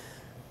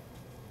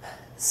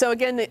 So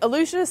again, the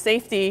illusion of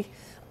safety,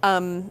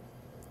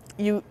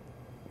 you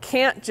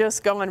can't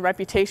just go on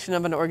reputation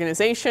of an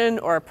organization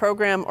or a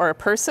program or a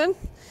person.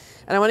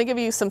 And I want to give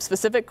you some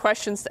specific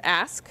questions to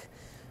ask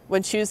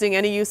when choosing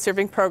any youth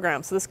serving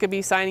program. So this could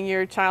be signing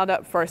your child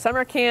up for a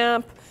summer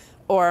camp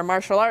or a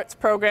martial arts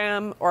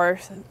program or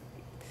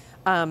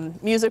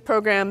music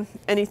program,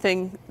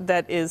 anything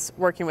that is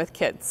working with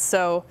kids.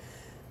 So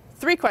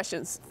 3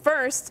 questions.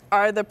 First,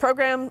 are the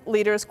program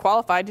leaders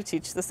qualified to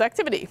teach this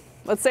activity?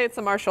 Let's say it's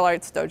a martial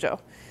arts dojo.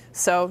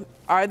 So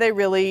are they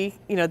really,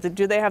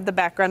 do they have the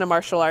background in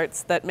martial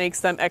arts that makes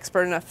them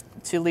expert enough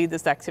to lead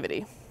this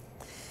activity?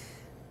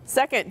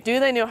 Second, do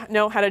they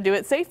know how to do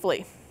it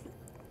safely?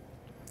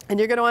 And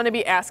you're going to want to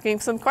be asking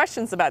some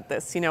questions about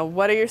this.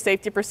 What are your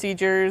safety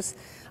procedures?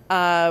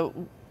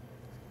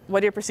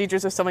 what are your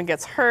procedures if someone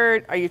gets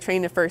hurt? Are you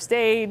trained in first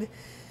aid?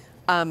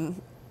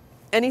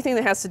 Anything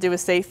that has to do with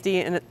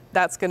safety, and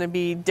that's going to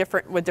be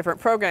different with different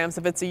programs.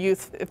 If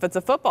it's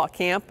a football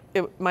camp,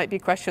 it might be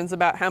questions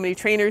about how many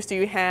trainers do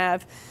you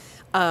have.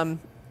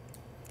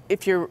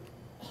 If you're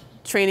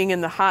training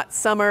in the hot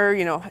summer,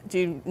 do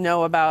you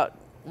know about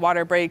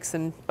water breaks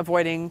and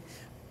avoiding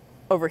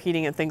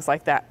overheating and things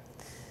like that.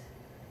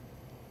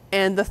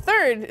 And the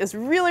third is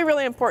really,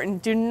 really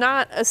important. Do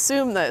not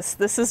assume this.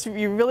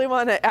 You really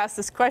want to ask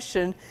this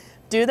question.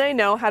 Do they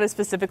know how to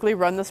specifically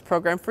run this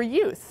program for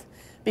youth?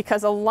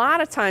 Because a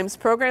lot of times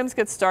programs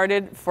get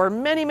started for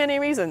many, many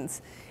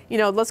reasons.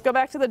 Let's go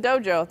back to the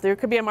dojo. There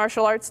could be a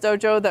martial arts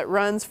dojo that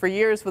runs for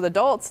years with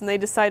adults, and they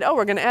decide, oh,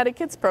 we're going to add a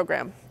kids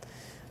program.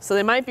 So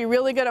they might be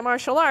really good at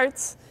martial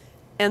arts,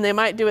 and they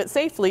might do it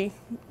safely,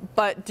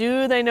 but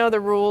do they know the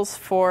rules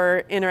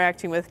for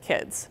interacting with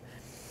kids?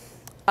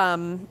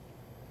 And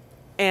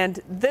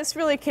this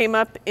really came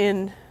up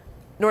in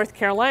North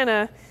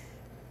Carolina,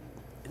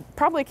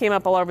 probably came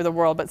up all over the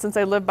world, but since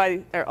I live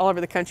all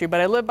over the country, but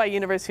I live by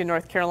University of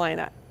North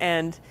Carolina,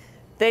 and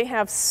they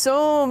have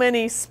so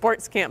many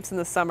sports camps in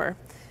the summer.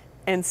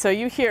 And so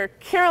you hear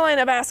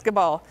Carolina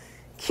basketball,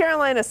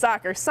 Carolina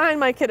soccer, sign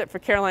my kid up for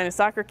Carolina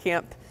soccer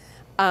camp.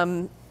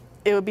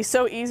 It would be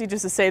so easy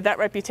just to say that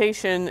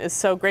reputation is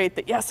so great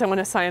that yes, I want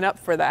to sign up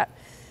for that.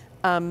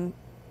 But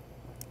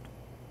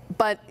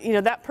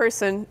that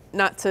person,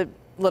 not to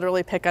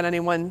literally pick on any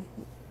one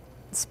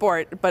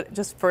sport, but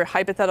just for a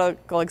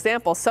hypothetical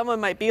example, someone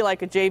might be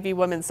like a JV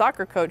women's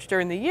soccer coach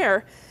during the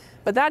year,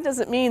 but that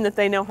doesn't mean that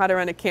they know how to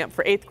run a camp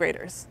for 8th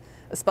graders,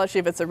 especially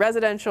if it's a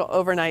residential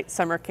overnight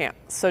summer camp.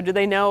 So do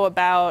they know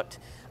about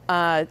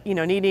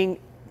needing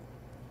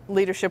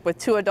leadership with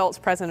 2 adults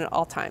present at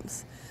all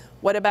times?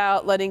 What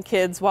about letting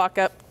kids walk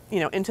up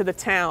into the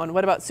town?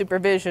 What about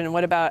supervision?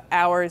 What about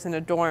hours in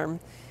a dorm?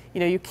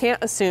 You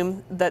can't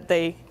assume that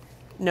they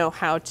know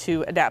how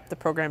to adapt the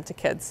program to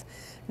kids.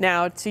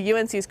 Now, to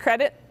UNC's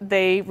credit,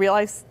 they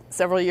realized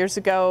several years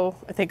ago,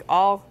 I think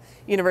all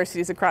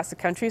universities across the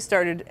country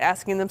started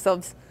asking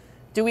themselves,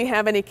 do we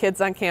have any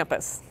kids on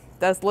campus?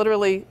 That's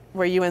literally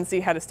where UNC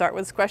had to start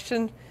with this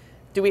question.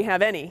 Do we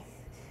have any?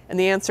 And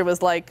the answer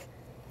was like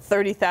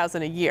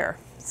 30,000 a year.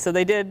 So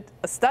they did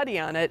a study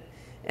on it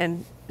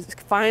and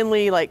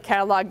finally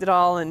cataloged it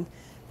all and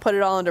put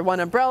it all under one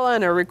umbrella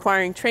and are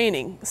requiring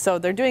training. So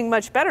they're doing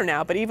much better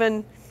now, but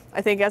even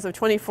I think as of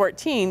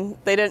 2014,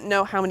 they didn't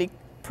know how many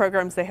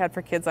programs they had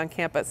for kids on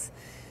campus.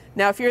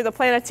 Now, if you're the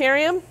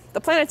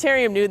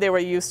planetarium knew they were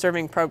a youth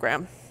serving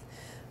program.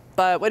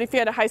 But what if you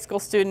had a high school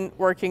student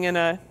working in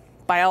a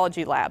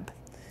biology lab?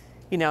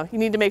 You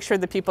need to make sure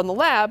the people in the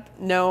lab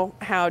know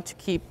how to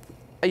keep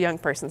a young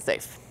person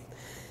safe.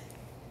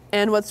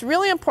 And what's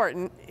really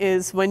important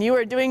is when you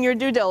are doing your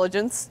due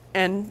diligence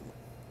and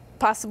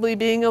possibly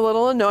being a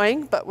little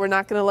annoying, but we're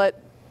not going to let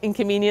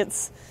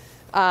inconvenience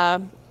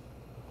and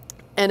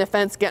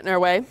offense get in our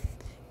way,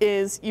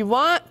 is you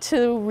want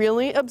to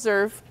really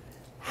observe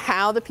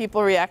how the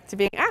people react to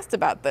being asked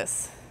about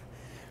this,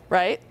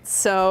 right?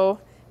 So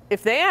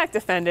if they act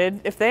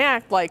offended, if they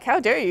act like, how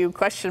dare you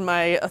question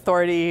my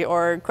authority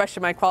or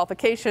question my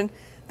qualification,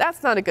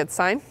 that's not a good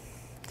sign.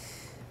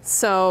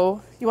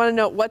 So you want to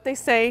know what they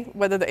say,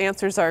 whether the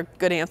answers are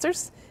good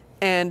answers,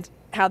 and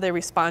how they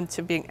respond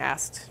to being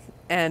asked.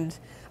 And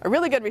a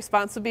really good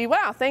response would be,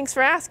 wow, thanks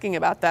for asking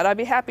about that. I'd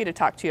be happy to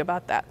talk to you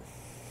about that.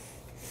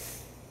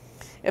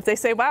 If they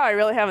say, wow, I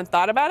really haven't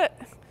thought about it,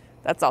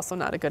 that's also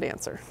not a good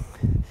answer.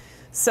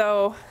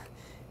 So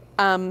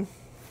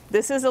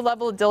this is a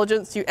level of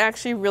diligence you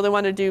actually really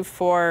want to do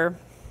for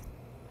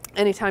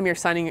any time you're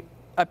signing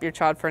up your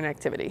child for an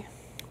activity.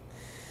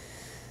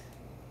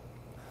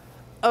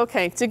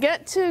 Okay, to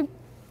get to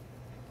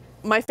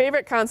my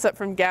favorite concept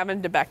from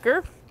Gavin de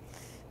Becker,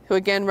 who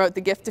again wrote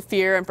The Gift of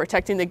Fear and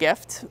Protecting the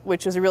Gift,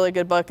 which is a really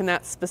good book, and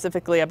that's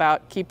specifically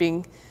about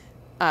keeping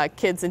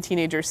kids and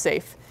teenagers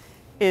safe,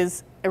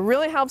 is it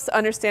really helps to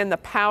understand the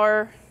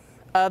power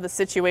of the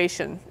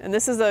situation. And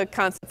this is a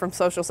concept from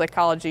social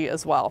psychology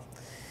as well.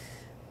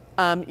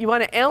 You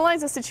want to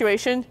analyze a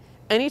situation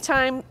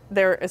anytime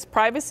there is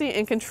privacy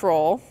and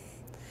control.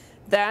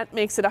 That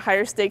makes it a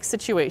higher stakes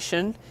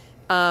situation,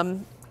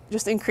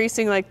 just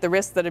increasing the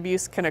risk that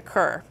abuse can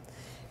occur.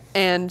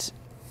 And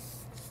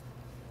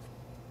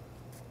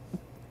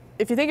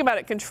if you think about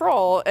it,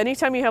 control,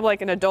 anytime you have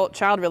an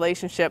adult-child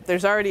relationship,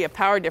 there's already a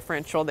power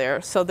differential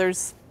there. So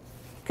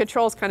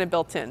control is kind of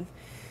built in.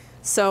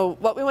 So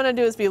what we want to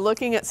do is be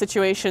looking at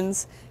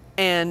situations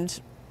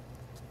and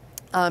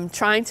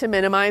trying to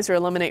minimize or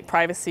eliminate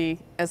privacy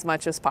as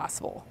much as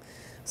possible.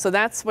 So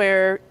that's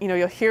where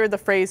you'll hear the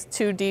phrase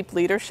too deep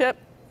leadership.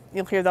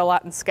 You'll hear that a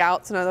lot in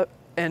Scouts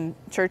and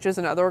churches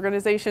and other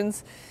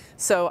organizations.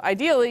 So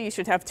ideally, you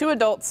should have 2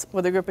 adults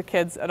with a group of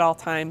kids at all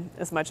time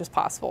as much as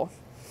possible,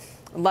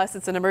 unless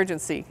it's an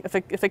emergency.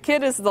 If a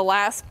kid is the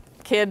last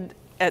kid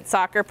at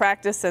soccer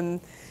practice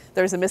and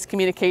there's a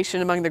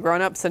miscommunication among the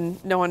grown-ups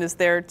and no one is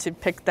there to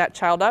pick that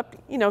child up,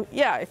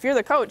 yeah, if you're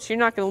the coach, you're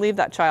not going to leave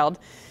that child.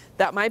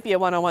 that might be a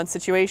one-on-one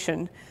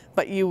situation,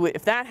 but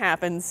if that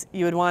happens,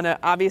 you would want to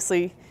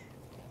obviously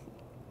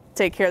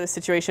take care of the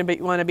situation, but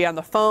you want to be on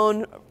the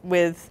phone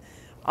with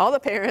all the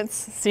parents,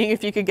 seeing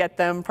if you could get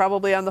them,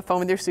 probably on the phone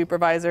with your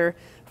supervisor,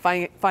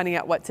 finding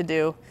out what to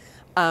do.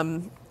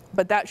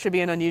 But that should be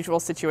an unusual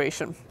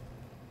situation.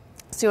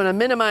 So you want to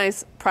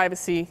minimize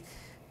privacy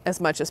as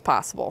much as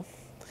possible.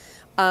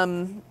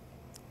 In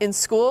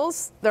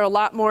schools, there are a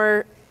lot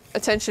more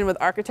attention with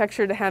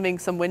architecture to having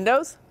some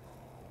windows,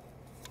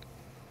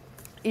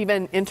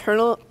 even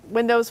internal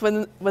windows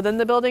within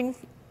the building.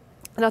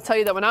 And I'll tell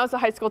you that when I was a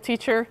high school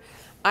teacher,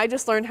 I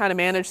just learned how to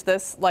manage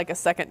this like a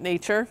second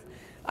nature.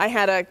 I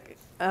had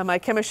my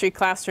chemistry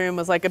classroom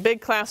was like a big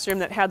classroom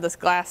that had this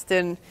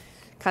glassed-in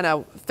kind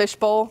of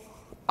fishbowl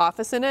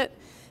office in it.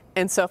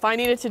 And so if I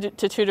needed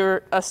to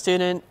tutor a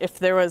student, if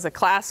there was a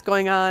class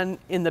going on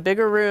in the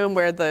bigger room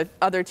where the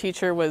other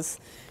teacher was,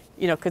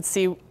 could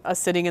see us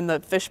sitting in the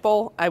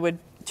fishbowl, I would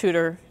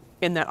tutor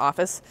in that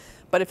office.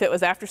 But if it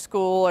was after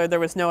school or there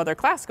was no other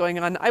class going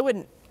on, I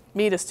wouldn't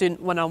meet a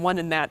student one-on-one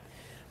in that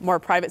more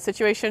private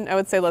situation. I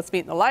would say, let's meet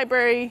in the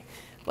library,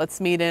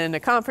 let's meet in a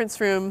conference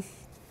room.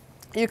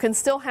 You can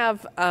still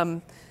have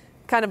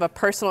kind of a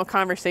personal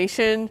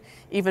conversation,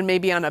 even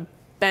maybe on a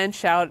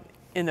bench out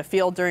in the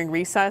field during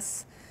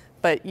recess,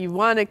 but you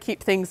want to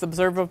keep things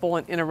observable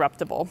and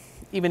interruptible,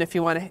 even if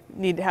you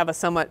need to have a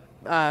somewhat,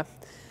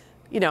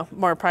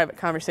 more private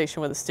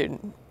conversation with a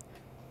student.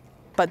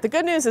 But the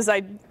good news is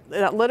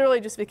that literally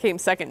just became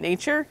second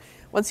nature.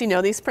 Once you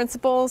know these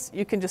principles,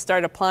 you can just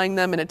start applying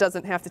them, and it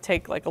doesn't have to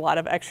take like a lot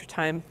of extra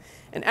time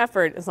and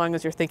effort as long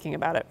as you're thinking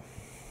about it.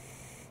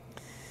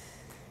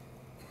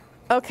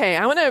 Okay,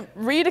 I want to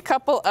read a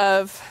couple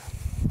of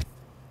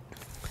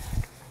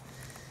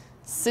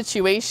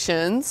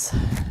situations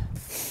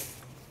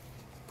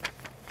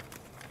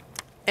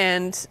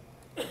and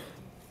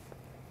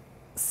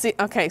see.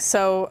 Okay,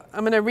 so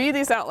I'm going to read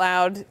these out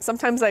loud.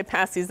 Sometimes I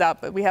pass these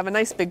out, but we have a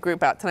nice big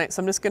group out tonight,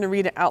 so I'm just going to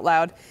read it out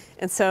loud.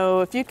 And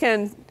so if you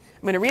can,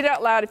 I'm going to read it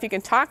out loud. If you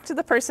can talk to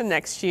the person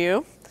next to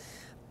you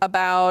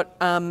about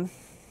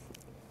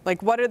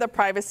like what are the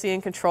privacy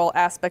and control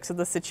aspects of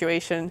the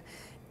situation,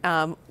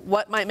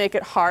 what might make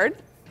it hard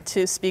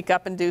to speak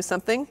up and do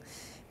something,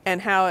 and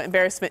how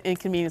embarrassment,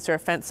 inconvenience, or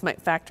offense might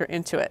factor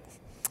into it.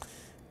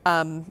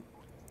 And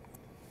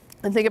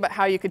think about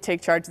how you could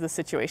take charge of the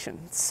situation.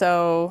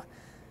 So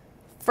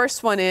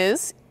first one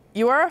is,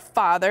 you are a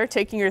father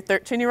taking your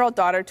 13-year-old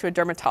daughter to a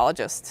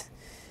dermatologist.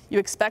 You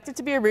expect it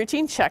to be a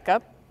routine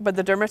checkup, but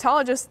the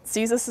dermatologist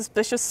sees a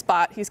suspicious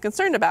spot he's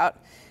concerned about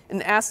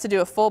and asks to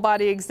do a full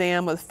body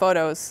exam with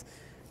photos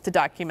to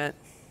document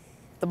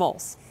the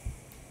moles.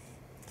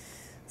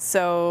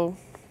 So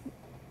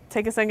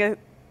take a second,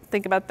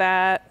 think about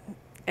that,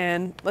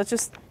 and let's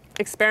just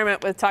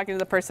experiment with talking to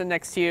the person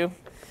next to you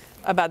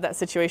about that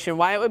situation,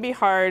 why it would be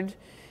hard,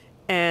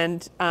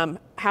 and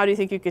how do you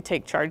think you could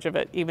take charge of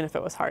it, even if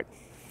it was hard?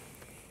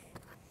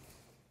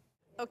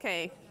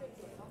 Okay,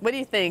 what do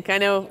you think? I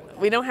know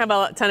we don't have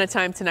a ton of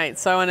time tonight,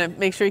 so I want to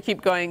make sure you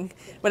keep going.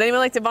 Would anyone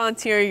like to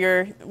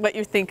volunteer what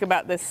you think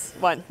about this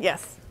one?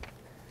 Yes?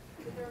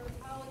 The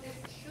dermatologist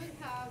should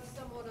have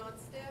someone on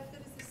staff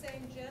that is the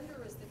same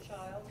gender as the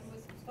child,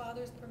 with the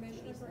father's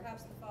permission, and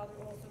perhaps the father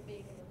also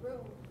being in the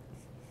room.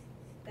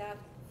 That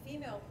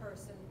female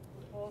person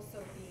would also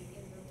be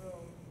in the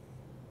room.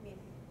 I mean,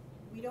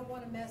 we don't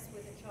want to mess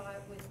with a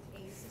child with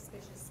a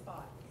suspicious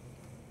spot.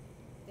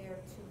 They're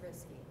too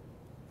risky.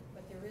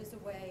 But there is a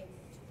way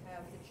to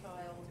have the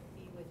child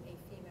be with a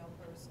female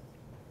person.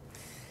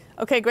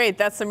 Okay, great.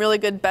 That's some really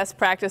good best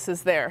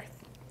practices there.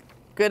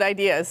 Good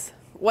ideas.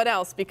 What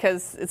else?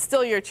 Because it's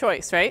still your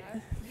choice, right?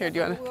 Here, do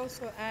you want to? We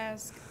also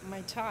ask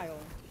my child.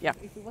 Yeah.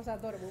 If it was a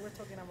daughter, we were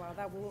talking about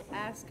that. We'll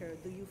ask her,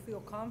 do you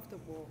feel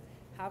comfortable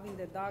having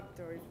the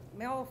doctor,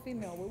 male or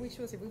female? We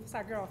choose if it was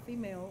a girl or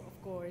female,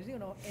 of course,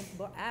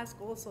 but ask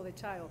also the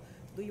child,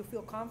 do you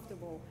feel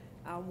comfortable?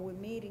 We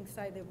meet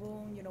inside the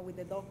room, with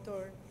the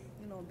doctor.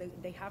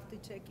 They have to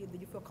check you. Do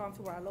you feel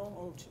comfortable alone,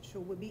 or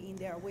should we be in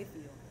there with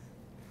you?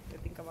 To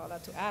think about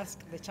that, to ask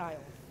the child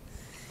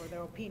for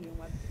their opinion,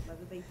 what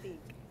do they think?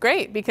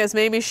 Great, because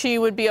maybe she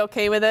would be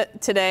okay with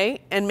it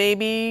today, and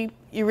maybe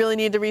you really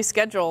need to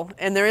reschedule.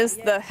 And there is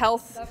the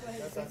health.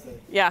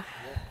 Yeah.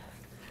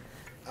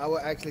 I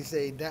would actually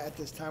say that at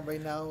this time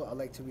right now, I'd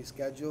like to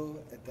reschedule,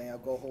 and then I'll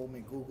go home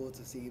and Google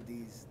to see if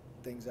these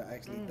things are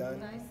actually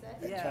done,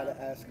 and try to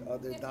ask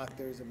other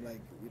doctors. I'm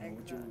like,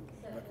 would you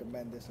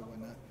recommend this or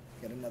whatnot?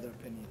 Get another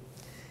opinion.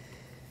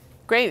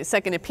 Great,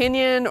 second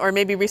opinion, or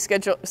maybe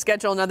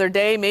schedule another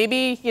day.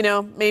 Maybe,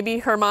 maybe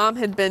her mom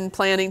had been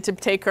planning to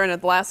take her, and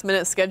at the last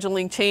minute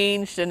scheduling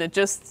changed, and it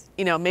just,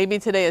 maybe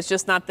today is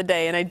just not the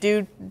day. And I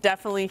do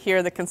definitely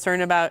hear the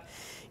concern about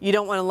you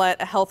don't want to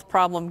let a health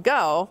problem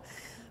go,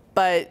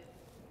 but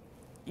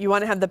you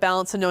want to have the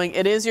balance of knowing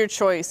it is your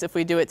choice if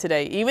we do it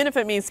today, even if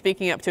it means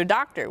speaking up to a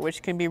doctor,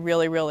 which can be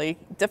really, really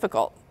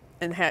difficult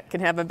and can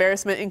have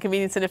embarrassment,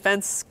 inconvenience, and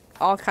offense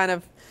all kind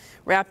of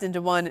wrapped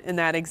into one in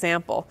that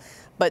example.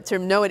 But to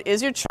know it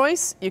is your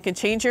choice, you can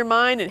change your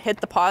mind and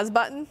hit the pause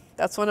button.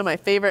 That's one of my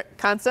favorite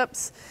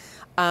concepts.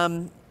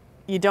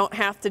 You don't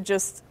have to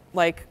just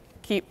like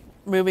keep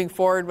moving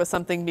forward with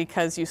something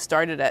because you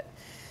started it.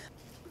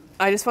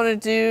 I just want to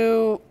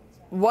do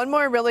one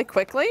more really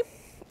quickly,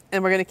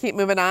 and we're going to keep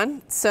moving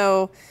on.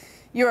 So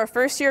you're a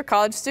first-year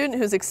college student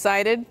who's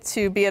excited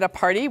to be at a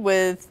party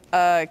with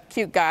a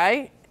cute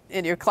guy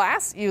in your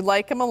class. You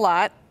like him a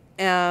lot,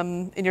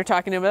 and you're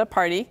talking to him at a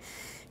party.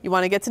 You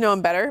want to get to know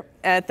him better.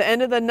 At the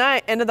end of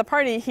the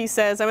party, he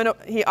says,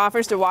 he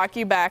offers to walk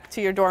you back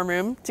to your dorm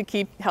room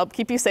to help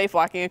keep you safe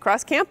walking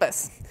across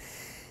campus.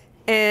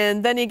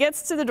 And then he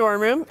gets to the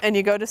dorm room, and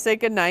you go to say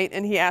goodnight,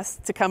 and he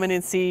asks to come in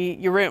and see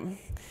your room.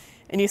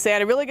 And you say, I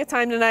had a really good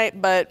time tonight,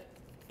 but,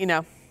 you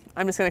know,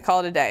 I'm just going to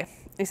call it a day.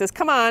 And he says,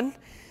 come on,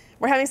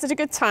 we're having such a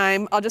good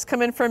time. I'll just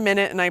come in for a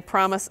minute, and I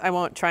promise I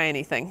won't try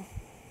anything.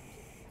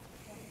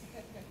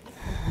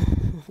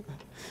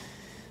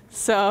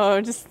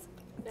 So just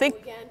think.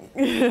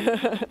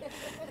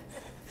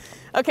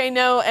 Okay,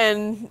 no,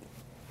 and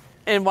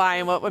why,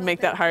 and what would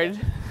make that hard?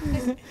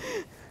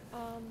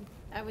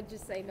 I would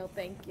just say no,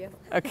 thank you.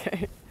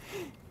 Okay.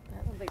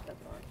 I don't think that's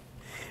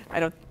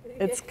on.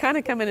 It's kind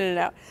of coming in and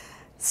out.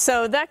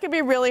 So that could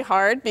be really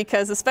hard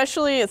because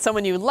especially it's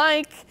someone you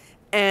like,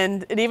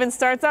 and it even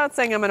starts out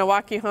saying, I'm going to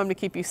walk you home to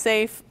keep you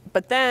safe.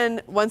 But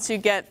then once you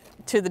get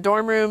to the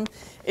dorm room,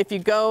 if you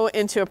go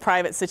into a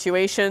private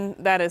situation,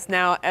 that is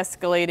now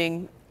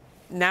escalating.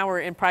 Now we're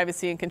in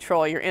privacy and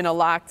control. You're in a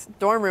locked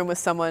dorm room with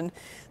someone.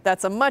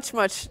 That's a much,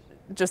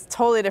 just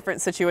totally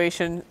different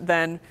situation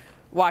than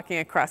walking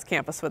across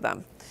campus with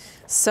them.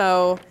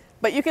 So,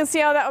 but you can see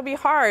how that would be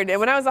hard. And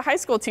when I was a high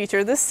school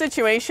teacher, this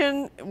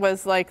situation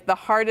was like the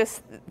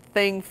hardest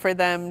thing for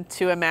them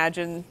to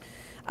imagine.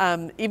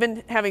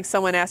 Even having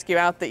someone ask you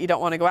out that you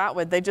don't want to go out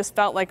with, they just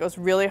felt like it was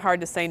really hard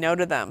to say no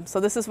to them. So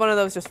this is one of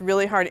those just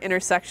really hard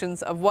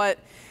intersections of what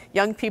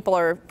young people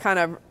are kind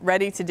of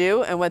ready to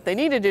do and what they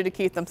need to do to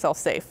keep themselves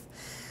safe.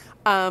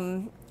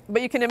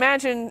 But you can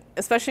imagine,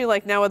 especially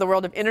like now with the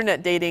world of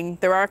internet dating,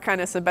 there are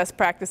kind of some best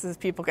practices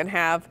people can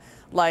have,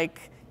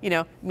 like, you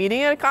know,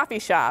 meeting at a coffee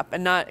shop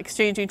and not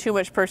exchanging too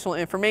much personal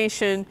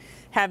information,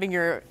 having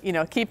your, you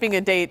know, keeping a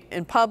date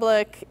in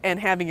public and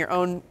having your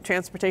own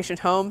transportation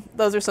home.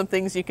 Those are some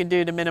things you can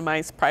do to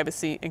minimize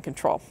privacy and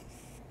control.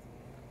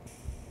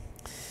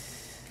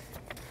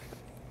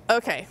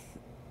 Okay.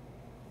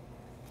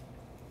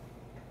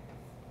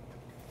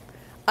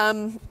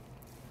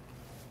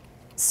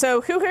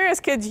 So who here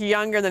has kids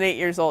younger than 8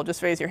 years old?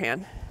 Just raise your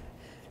hand.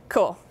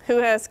 Cool. Who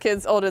has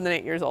kids older than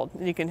 8 years old?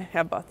 You can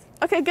have both.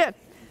 Okay, good.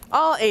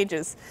 All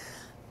ages.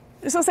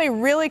 Just want to say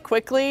really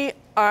quickly,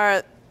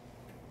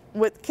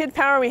 with Kid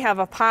Power, we have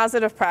a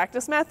positive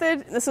practice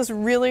method. This is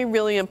really,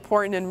 really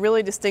important and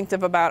really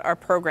distinctive about our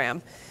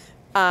program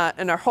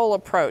and our whole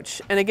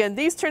approach. And again,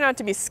 these turn out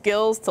to be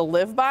skills to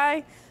live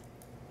by.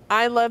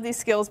 I love these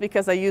skills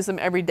because I use them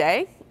every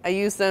day. I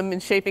use them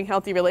in shaping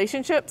healthy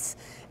relationships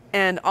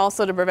and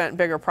also to prevent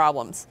bigger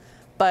problems.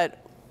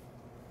 But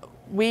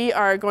we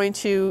are going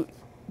to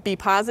be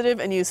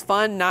positive and use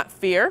fun, not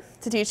fear,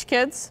 to teach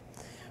kids.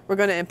 We're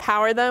going to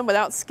empower them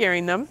without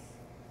scaring them.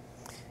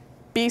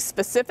 Be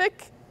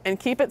specific and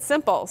keep it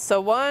simple.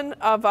 So one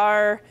of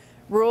our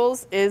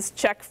rules is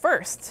check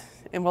first.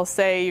 And we'll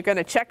say you're going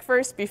to check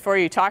first before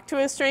you talk to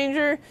a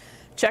stranger,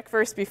 check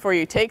first before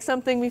you take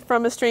something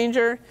from a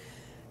stranger,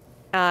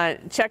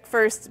 check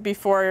first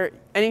before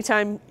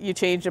anytime you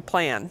change a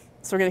plan.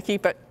 So we're going to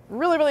keep it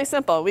really, really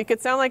simple. We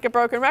could sound like a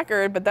broken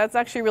record, but that's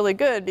actually really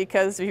good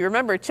because if you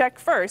remember check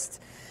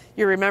first,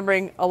 you're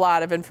remembering a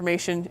lot of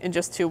information in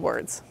just 2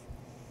 words.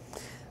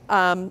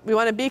 We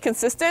want to be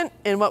consistent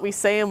in what we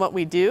say and what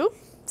we do.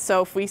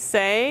 So if we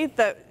say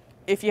that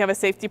if you have a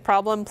safety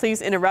problem,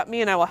 please interrupt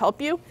me and I will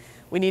help you,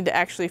 we need to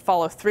actually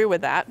follow through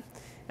with that.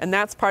 And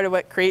that's part of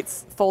what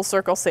creates full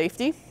circle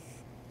safety.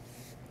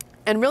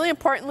 And really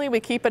importantly, we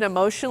keep it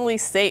emotionally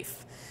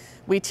safe.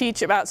 We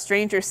teach about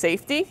stranger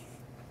safety,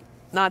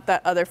 not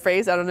that other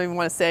phrase I don't even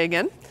want to say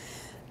again.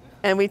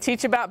 And we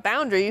teach about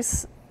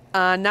boundaries,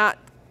 not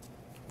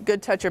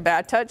good touch or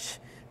bad touch,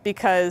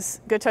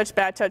 because good touch,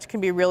 bad touch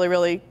can be really,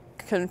 really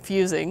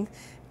confusing,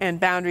 and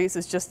boundaries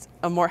is just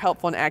a more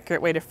helpful and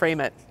accurate way to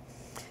frame it.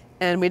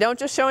 And we don't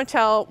just show and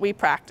tell, we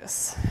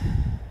practice.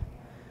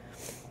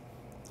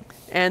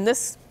 And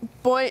this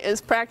boy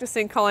is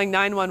practicing calling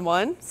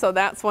 911, so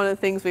that's one of the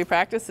things we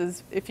practice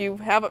is if you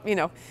have,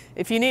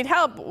 if you need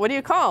help, what do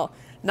you call?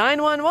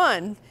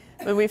 911.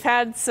 And we've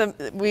had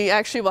we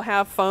actually will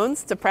have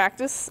phones to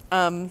practice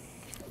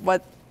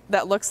what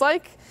that looks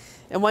like.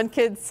 And one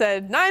kid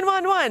said,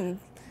 911,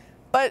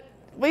 but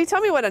will you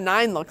tell me what a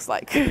 9 looks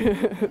like?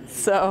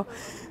 So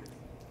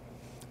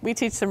we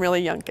teach some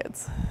really young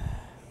kids.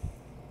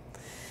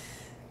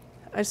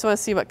 I just want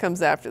to see what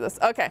comes after this.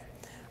 Okay.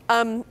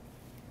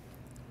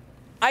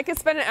 I could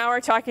spend an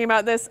hour talking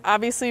about this.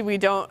 Obviously, we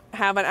don't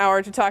have an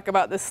hour to talk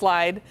about this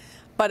slide,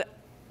 but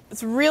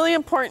it's really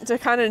important to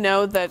kind of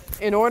know that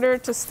in order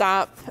to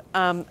stop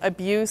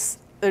abuse,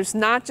 there's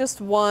not just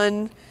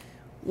one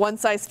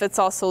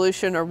one-size-fits-all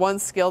solution or one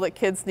skill that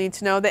kids need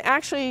to know. They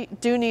actually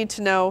do need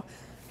to know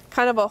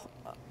kind of a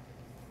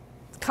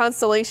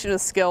constellation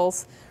of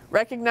skills,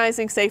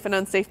 recognizing safe and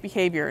unsafe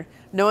behavior,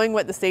 knowing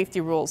what the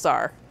safety rules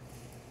are,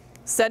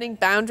 setting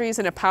boundaries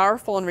in a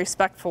powerful and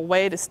respectful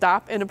way to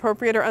stop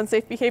inappropriate or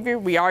unsafe behavior.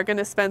 We are going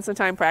to spend some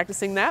time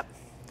practicing that.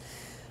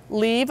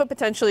 Leave a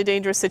potentially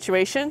dangerous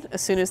situation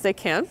as soon as they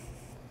can.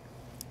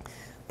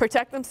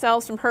 Protect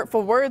themselves from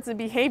hurtful words and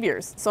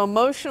behaviors. So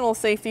emotional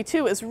safety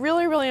too is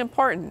really, really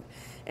important.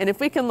 And if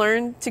we can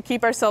learn to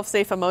keep ourselves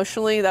safe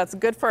emotionally, that's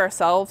good for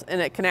ourselves,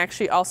 and it can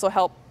actually also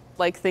help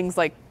things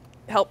like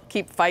help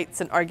keep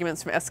fights and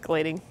arguments from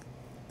escalating.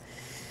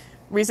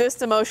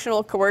 Resist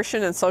emotional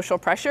coercion and social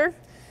pressure.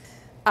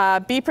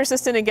 Be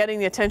persistent in getting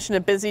the attention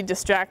of busy,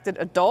 distracted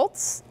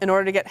adults in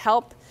order to get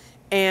help,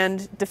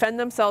 and defend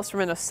themselves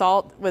from an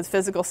assault with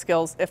physical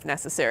skills if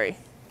necessary.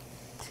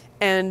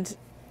 And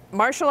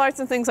martial arts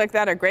and things like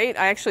that are great.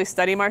 I actually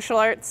study martial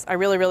arts. I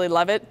really, really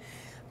love it.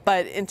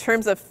 But in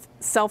terms of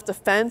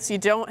self-defense, you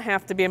don't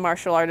have to be a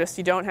martial artist.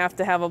 You don't have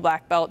to have a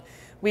black belt.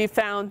 We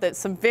found that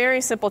some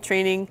very simple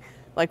training,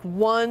 like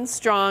one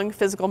strong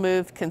physical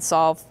move, can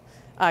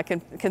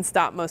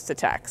stop most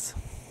attacks.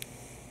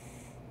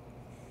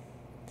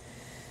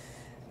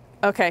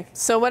 Okay,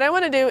 so what I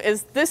want to do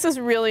is, this is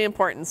really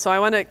important. So I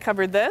want to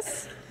cover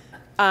this.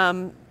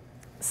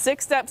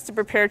 6 steps to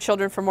prepare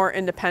children for more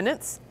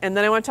independence. And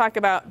then I want to talk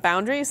about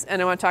boundaries,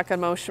 and I want to talk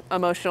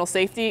emotional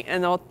safety,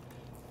 and I'll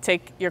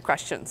take your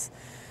questions.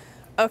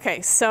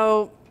 Okay,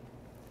 so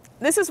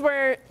this is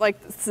where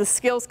the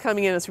skills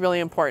coming in is really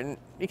important,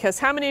 because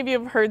how many of you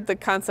have heard the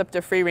concept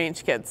of free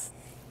range kids?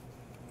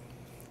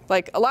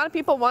 A lot of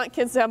people want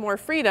kids to have more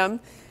freedom,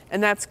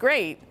 and that's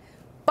great.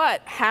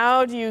 But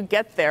how do you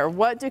get there?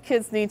 What do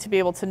kids need to be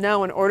able to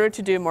know in order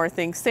to do more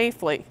things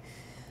safely?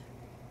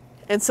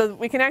 And so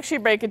we can actually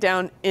break it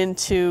down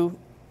into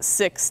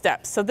 6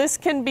 steps. So this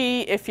can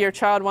be if your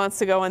child wants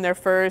to go on their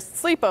first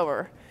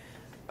sleepover,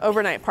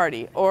 overnight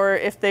party, or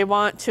if they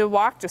want to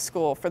walk to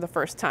school for the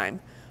first time,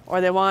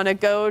 or they want to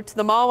go to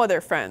the mall with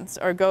their friends,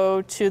 or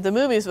go to the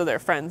movies with their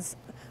friends,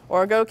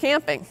 or go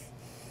camping.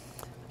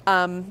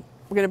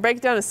 We're going to break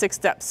it down into 6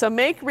 steps. So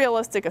make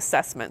realistic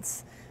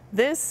assessments.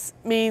 This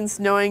means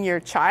knowing your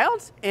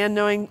child and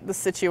knowing the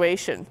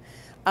situation.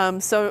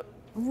 So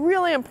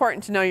really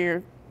important to know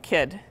your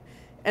kid.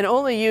 And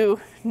only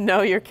you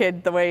know your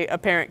kid the way a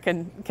parent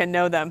can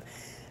know them.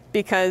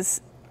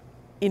 Because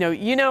you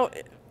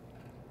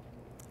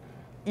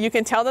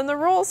can tell them the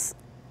rules,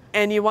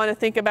 and you want to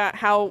think about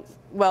how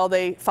well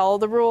they follow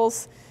the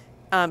rules,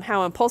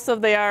 how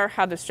impulsive they are,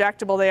 how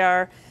distractible they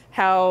are,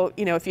 how,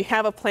 if you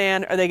have a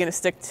plan, are they going to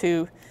stick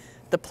to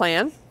the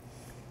plan?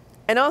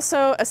 And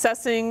also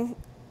assessing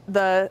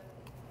the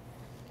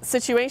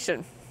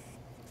situation,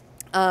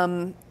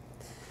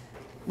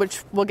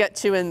 which we'll get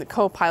to in the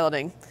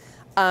co-piloting.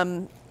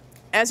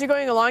 As you're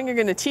going along, you're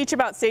going to teach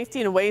about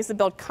safety in ways that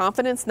build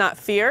confidence, not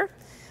fear.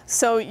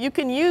 So you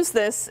can use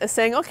this as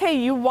saying, okay,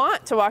 you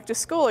want to walk to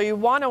school, or you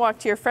want to walk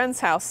to your friend's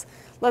house.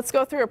 Let's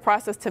go through a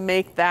process to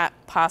make that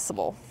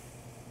possible.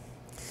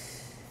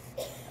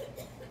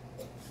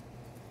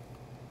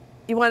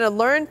 You want to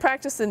learn,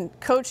 practice, and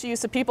coach the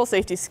use of people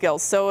safety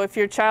skills. So if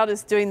your child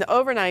is doing the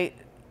overnight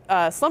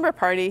slumber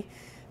party,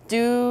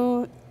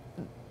 do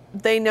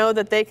they know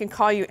that they can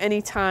call you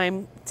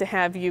anytime to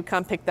have you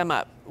come pick them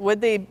up?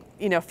 Would they,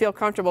 feel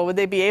comfortable? Would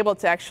they be able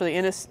to actually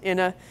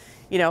in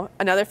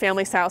another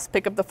family's house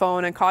pick up the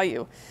phone and call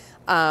you?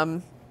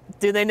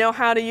 Do they know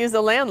how to use a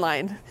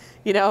landline?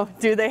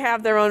 Do they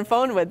have their own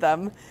phone with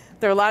them?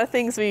 There are a lot of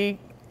things we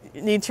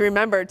need to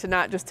remember to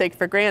not just take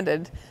for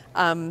granted.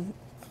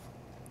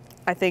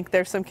 I think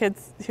there's some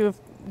kids who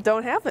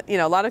don't have it.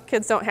 A lot of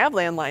kids don't have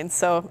landlines.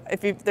 So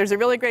there's a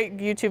really great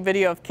YouTube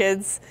video of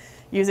kids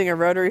using a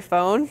rotary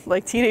phone,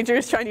 like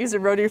teenagers trying to use a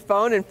rotary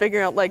phone and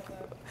figuring out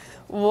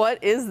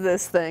what is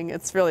this thing?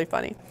 It's really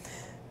funny.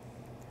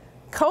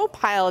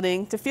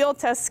 Co-piloting to field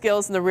test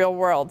skills in the real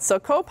world. So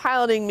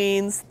co-piloting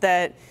means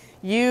that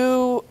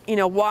you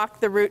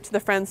walk the route to the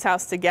friend's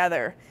house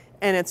together.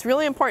 And it's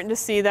really important to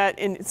see that.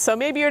 So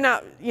maybe you're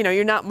not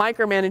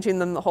micromanaging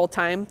them the whole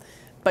time,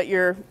 but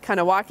you're kind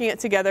of walking it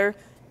together,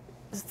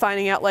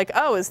 finding out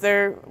was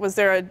there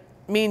a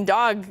mean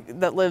dog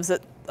that lives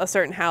at a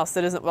certain house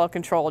that isn't well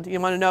controlled? You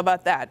want to know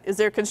about that. Is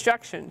there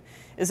construction?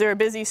 Is there a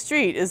busy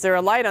street? Is there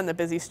a light on the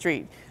busy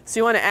street? So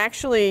you want to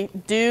actually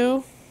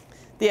do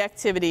the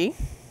activity,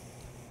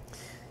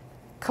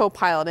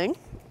 co-piloting.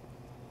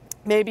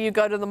 Maybe you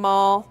go to the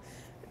mall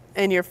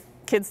and your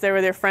kid's there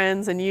with their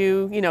friends, and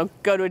you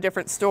go to a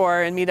different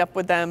store and meet up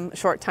with them a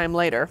short time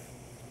later.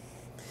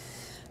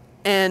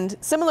 And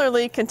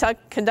similarly,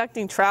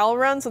 conducting trial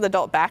runs with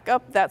adult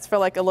backup, that's for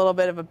a little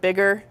bit of a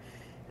bigger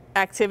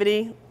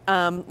activity.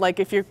 Like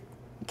if your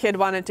kid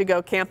wanted to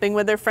go camping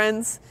with their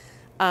friends,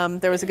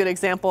 there was a good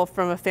example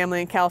from a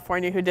family in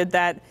California who did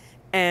that.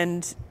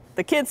 And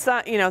the kids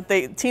thought,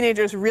 the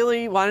teenagers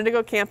really wanted to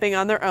go camping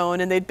on their own,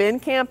 and they'd been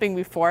camping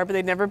before, but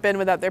they'd never been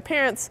without their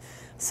parents.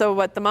 So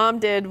what the mom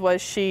did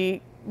was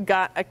she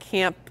got a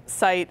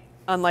campsite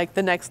on like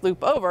the next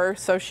loop over,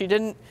 so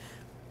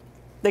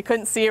they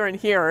couldn't see her and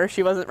hear her.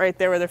 She wasn't right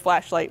there with her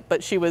flashlight,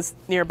 but she was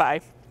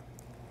nearby.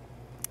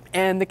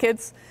 And the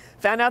kids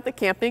found out that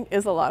camping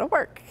is a lot of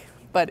work,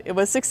 but it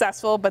was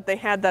successful, but they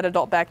had that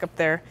adult backup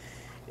there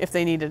if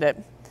they needed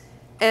it.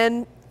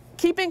 And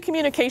keeping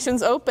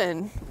communications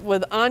open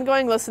with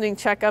ongoing listening,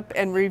 checkup,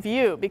 and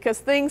review, because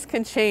things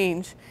can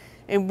change.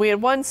 And we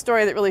had one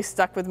story that really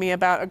stuck with me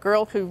about a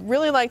girl who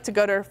really liked to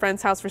go to her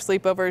friend's house for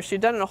sleepovers.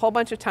 She'd done it a whole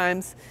bunch of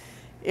times.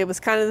 It was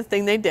kind of the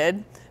thing they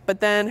did. But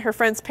then her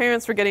friend's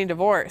parents were getting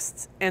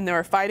divorced, and they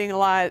were fighting a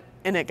lot,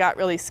 and it got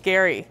really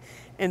scary.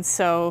 And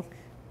so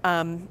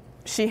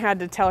she had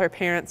to tell her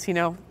parents, you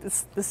know,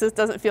 this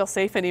doesn't feel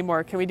safe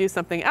anymore. Can we do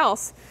something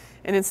else?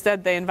 And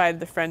instead, they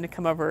invited the friend to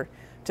come over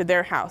to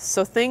their house.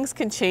 So things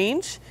can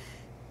change.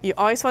 You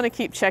always want to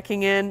keep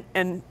checking in.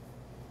 And,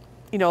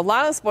 you know, a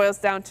lot of this boils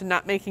down to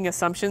not making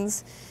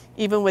assumptions,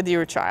 even with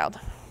your child.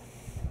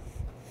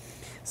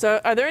 So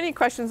are there any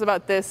questions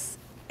about this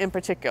in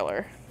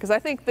particular? Because I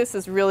think this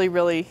is really,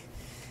 really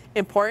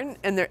important.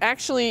 And they're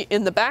actually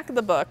in the back of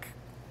the book.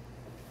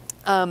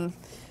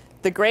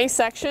 The gray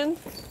section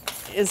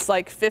is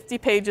like 50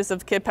 pages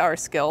of Kid Power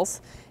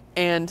skills.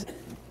 And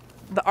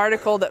the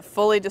article that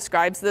fully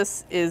describes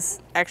this is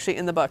actually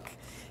in the book.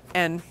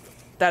 And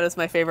that is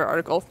my favorite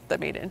article that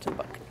made it into the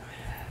book.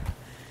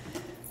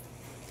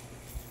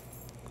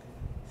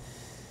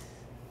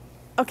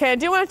 Okay, I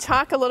do want to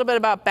talk a little bit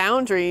about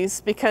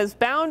boundaries, because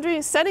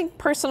setting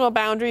personal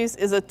boundaries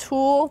is a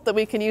tool that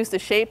we can use to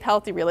shape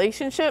healthy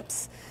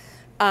relationships.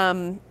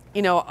 You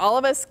know, all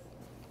of us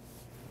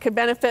could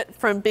benefit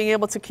from being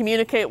able to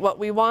communicate what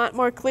we want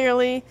more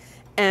clearly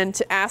and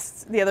to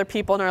ask the other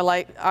people in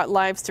our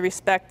lives to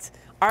respect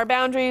our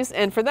boundaries,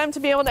 and for them to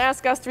be able to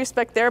ask us to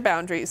respect their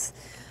boundaries.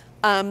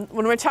 When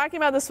we're talking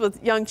about this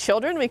with young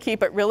children, we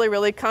keep it really,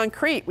 really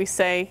concrete. We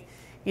say,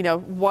 you know,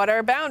 what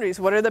are boundaries?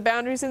 What are the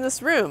boundaries in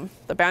this room?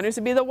 The boundaries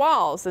would be the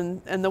walls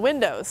and the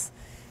windows.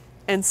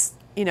 And,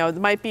 you know,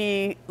 there might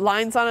be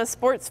lines on a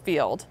sports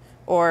field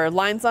or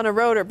lines on a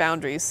road or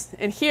boundaries.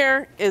 And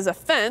here is a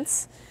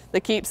fence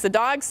that keeps the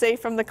dogs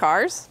safe from the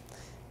cars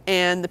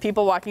and the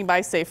people walking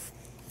by safe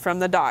from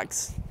the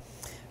dogs.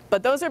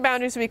 But those are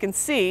boundaries we can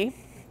see,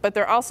 but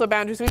they're also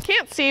boundaries we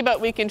can't see,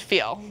 but we can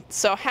feel.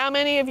 So how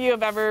many of you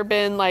have ever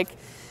been like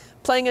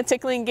playing a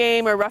tickling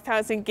game or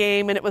roughhousing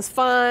game and it was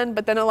fun,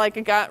 but then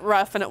it got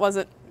rough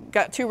and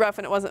got too rough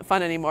and it wasn't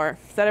fun anymore?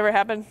 Does that ever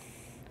happen?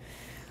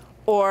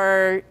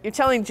 Or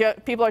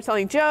people are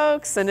telling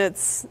jokes and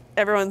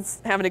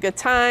everyone's having a good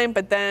time,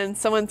 but then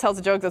someone tells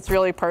a joke that's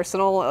really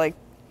personal, like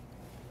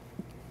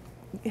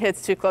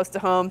hits too close to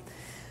home.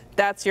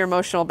 That's your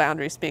emotional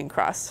boundaries being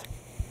crossed.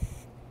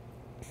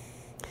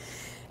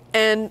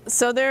 And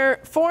so there are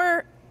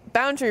 4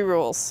 boundary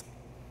rules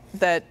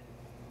that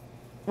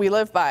we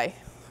live by.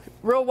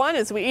 Rule 1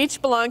 is we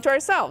each belong to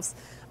ourselves.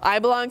 I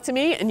belong to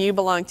me and you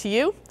belong to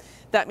you.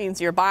 That means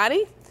your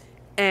body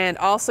and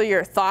also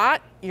your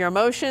thought, your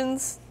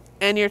emotions,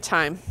 and your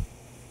time.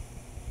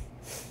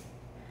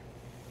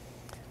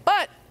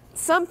 But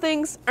some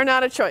things are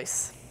not a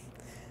choice.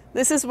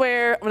 This is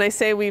where, when I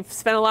say we've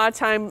spent a lot of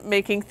time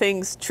making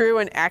things true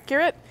and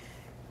accurate,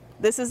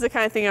 this is the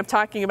kind of thing I'm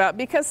talking about,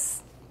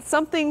 because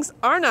some things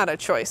are not a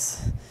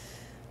choice.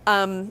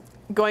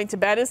 Going to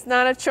bed is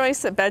not a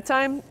choice at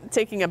bedtime.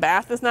 Taking a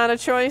bath is not a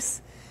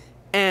choice.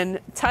 And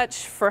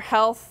touch for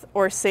health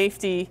or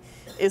safety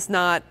is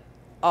not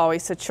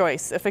always a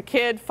choice. If a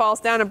kid falls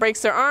down and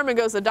breaks their arm and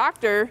goes to the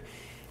doctor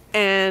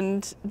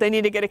and they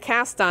need to get a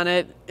cast on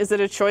it, is it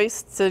a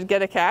choice to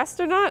get a cast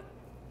or not?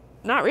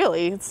 Not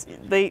really.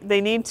 They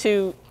need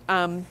to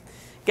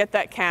get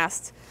that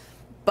cast.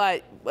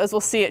 But as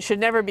we'll see, it should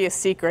never be a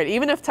secret.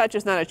 Even if touch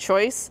is not a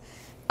choice,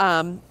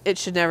 it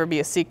should never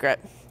be a secret.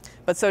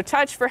 But so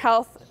touch for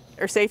health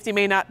or safety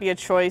may not be a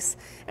choice.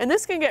 And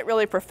this can get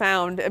really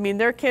profound. I mean,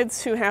 there are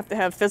kids who have to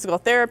have physical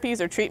therapies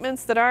or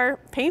treatments that are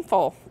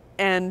painful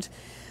and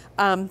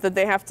that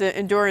they have to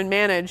endure and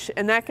manage.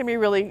 And that can be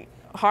really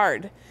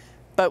hard.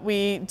 But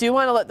we do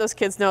want to let those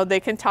kids know they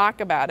can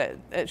talk about it.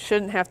 It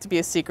shouldn't have to be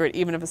a secret,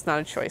 even if it's not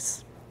a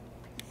choice.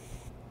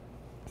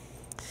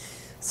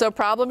 So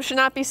problems should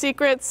not be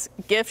secrets.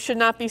 Gifts should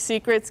not be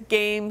secrets.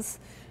 Games,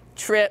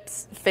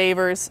 trips,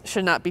 favors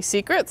should not be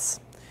secrets,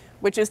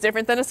 which is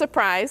different than a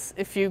surprise.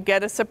 If you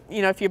get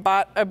if you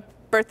bought a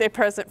birthday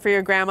present for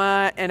your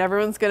grandma and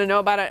everyone's going to know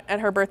about it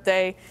at her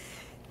birthday,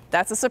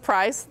 that's a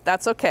surprise.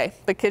 That's okay.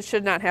 But kids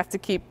should not have to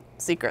keep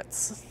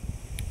secrets.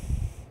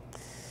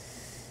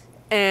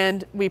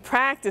 And we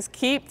practice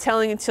keep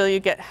telling until you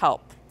get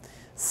help.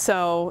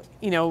 So,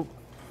 in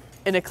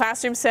a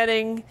classroom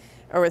setting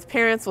or with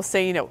parents, we'll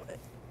say,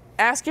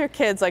 ask your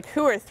kids, like,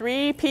 who are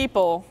 3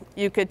 people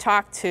you could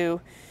talk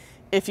to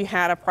if you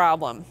had a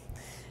problem?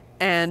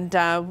 And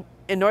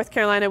in North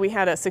Carolina, we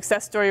had a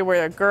success story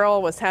where a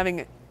girl was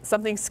having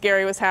something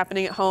scary was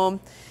happening at home.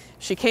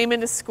 She came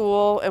into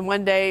school, and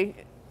one day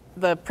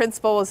the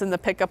principal was in the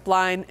pickup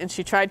line, and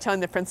she tried telling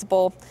the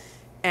principal,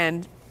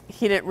 and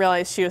he didn't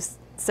realize she was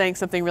saying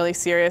something really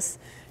serious.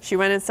 She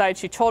went inside,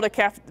 she told a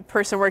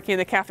person working in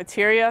the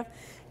cafeteria,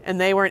 and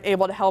they weren't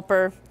able to help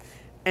her.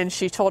 And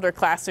she told her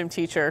classroom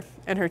teacher,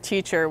 and her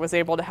teacher was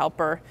able to help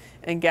her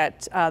and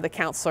get the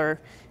counselor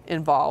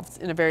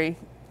involved in a very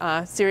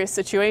serious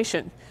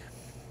situation.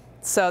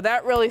 So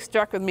that really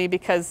struck with me,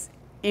 because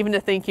even to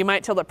think you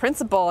might tell the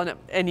principal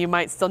and you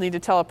might still need to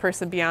tell a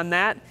person beyond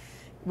that.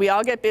 We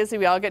all get busy,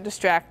 we all get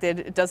distracted.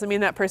 It doesn't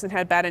mean that person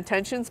had bad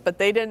intentions, but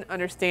they didn't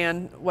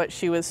understand what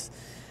she was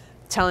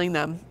telling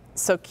them.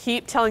 So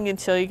keep telling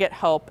until you get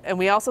help. And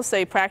we also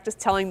say practice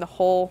telling the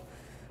whole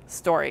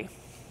story.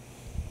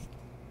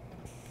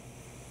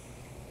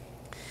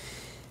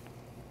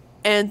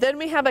 And then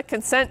we have a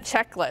consent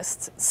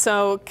checklist.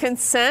 So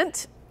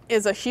consent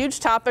is a huge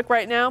topic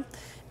right now.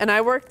 And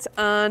I worked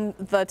on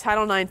the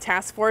Title IX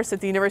task force at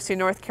the University of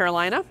North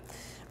Carolina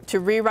to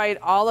rewrite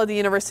all of the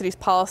university's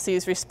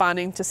policies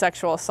responding to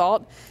sexual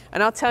assault.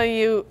 And I'll tell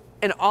you,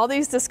 in all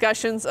these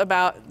discussions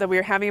that we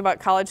were having about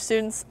college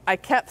students, I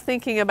kept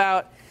thinking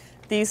about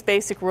these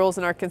basic rules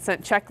in our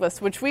consent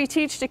checklist, which we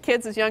teach to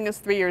kids as young as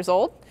 3 years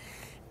old.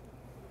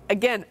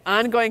 Again,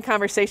 ongoing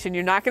conversation.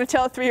 You're not going to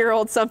tell a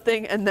 3-year-old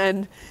something and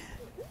then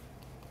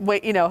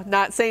wait,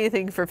 not say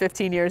anything for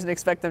 15 years and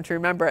expect them to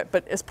remember it.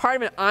 But as part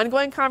of an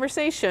ongoing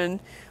conversation,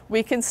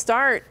 we can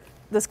start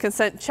this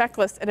consent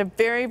checklist at a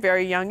very,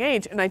 very young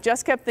age. And I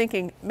just kept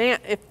thinking, man,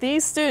 if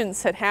these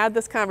students had had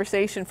this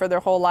conversation for their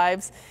whole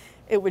lives,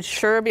 it would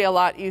sure be a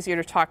lot easier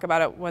to talk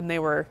about it when they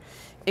were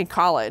in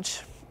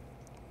college.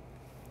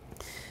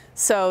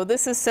 So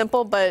this is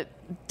simple, but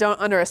don't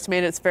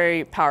underestimate it. It's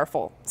very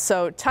powerful.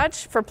 So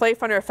touch for play,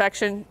 fun, or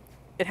affection,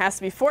 it has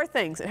to be 4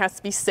 things. It has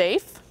to be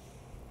safe.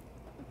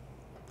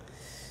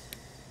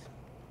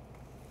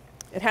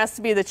 It has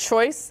to be the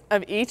choice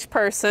of each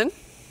person,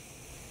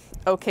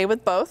 okay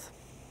with both.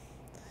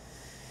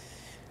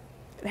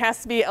 It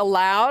has to be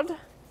allowed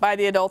by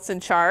the adults in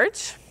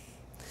charge.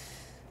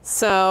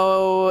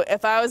 So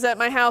if I was at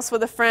my house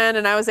with a friend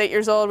and I was 8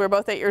 years old, we were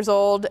both 8 years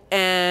old,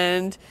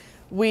 and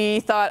we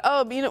thought,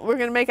 oh, we're going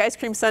to make ice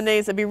cream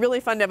sundaes. It'd be really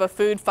fun to have a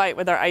food fight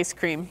with our ice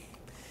cream.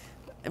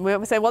 And we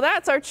would say, well,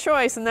 that's our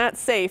choice and that's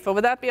safe. But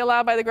would that be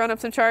allowed by the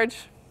grown-ups in charge?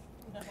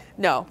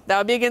 No, that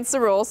would be against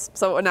the rules,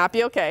 so it would not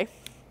be okay.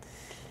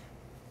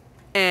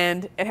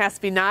 And it has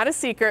to be not a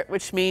secret,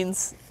 which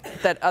means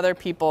that other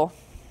people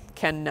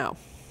can know.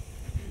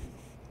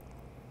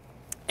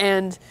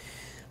 And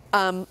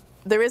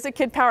there is a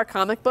Kid Power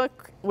comic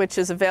book, which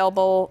is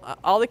available.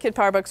 All the Kid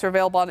Power books are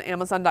available on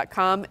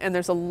Amazon.com, and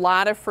there's a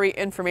lot of free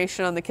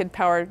information on the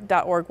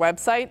kidpower.org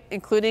website,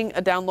 including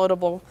a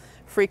downloadable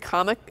free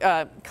comic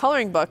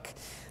coloring book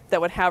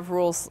that would have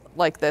rules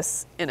like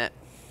this in it.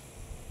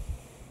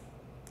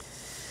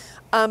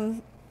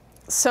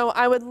 So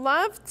I would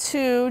love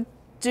to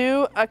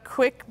do a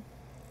quick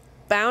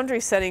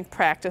boundary setting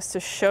practice to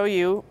show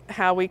you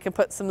how we can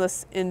put some of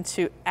this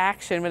into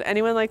action. Would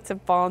anyone like to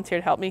volunteer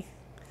to help me?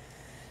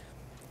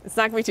 It's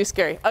not going to be too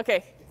scary.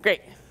 Okay,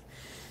 great.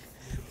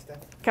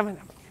 Come on.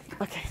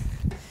 Okay.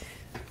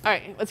 All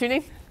right, what's your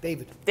name?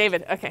 David.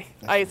 David, okay.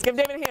 All right, let's give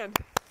David a hand.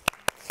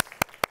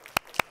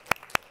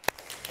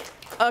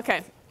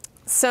 Okay,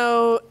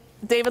 so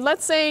David,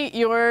 let's say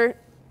you're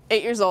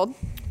 8 years old,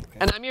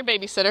 and I'm your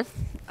babysitter.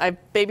 I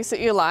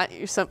babysit you a lot.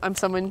 I'm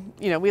someone,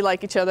 we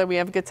like each other. We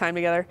have a good time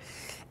together.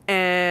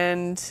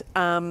 And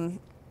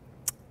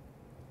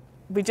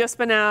we just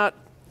been out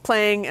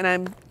playing, and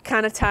I'm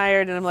kind of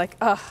tired, and I'm like,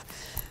 oh,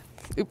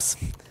 oops.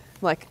 I'm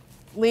like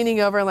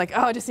leaning over, like,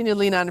 oh, I just need to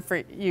lean on for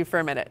you for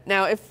a minute.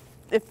 Now, if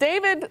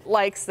David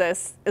likes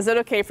this, is it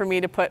okay for me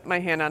to put my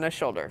hand on his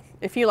shoulder?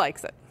 If he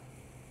likes it?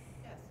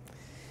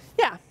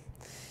 Yes.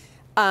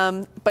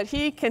 Yeah. But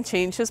he can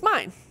change his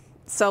mind.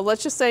 So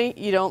let's just say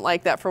you don't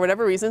like that for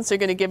whatever reason. So you're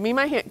going to give me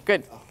my hand.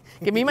 Good.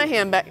 Give me my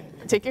hand back.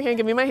 Take your hand,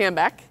 give me my hand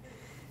back,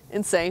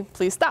 and say,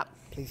 please stop.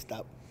 Please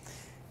stop.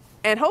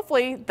 And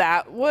hopefully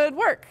that would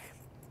work.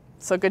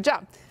 So good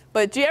job.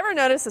 But do you ever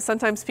notice that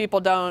sometimes people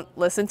don't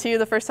listen to you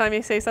the first time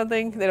you say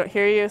something? They don't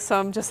hear you. So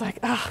I'm just like,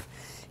 ah,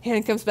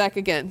 hand comes back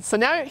again. So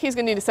now he's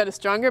going to need to set a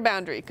stronger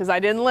boundary because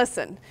I didn't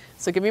listen.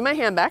 So give me my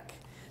hand back.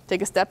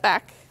 Take a step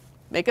back.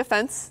 Make a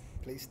fence.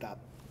 Please stop.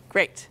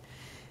 Great.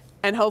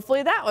 And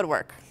hopefully that would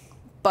work.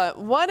 But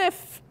what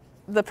if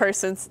the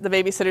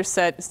babysitter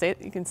said,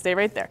 you can stay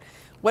right there.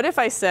 What if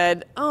I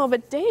said, oh,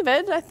 but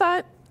David, I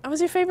thought I was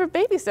your favorite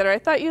babysitter. I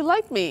thought you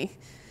liked me.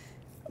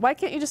 Why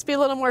can't you just be a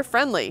little more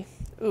friendly?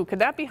 Ooh, could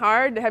that be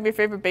hard to have your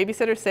favorite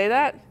babysitter say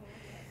that?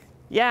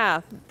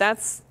 Yeah,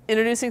 that's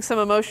introducing some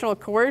emotional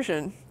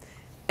coercion.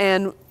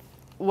 And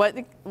what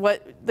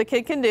the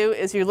kid can do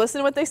is you listen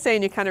to what they say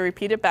and you kind of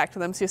repeat it back to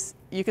them. So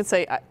you can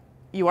say,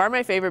 you are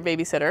my favorite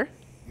babysitter.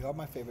 You are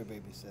my favorite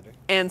babysitter.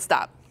 And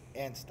stop.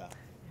 And stop.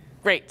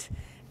 Great.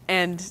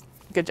 And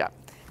good job.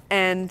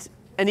 And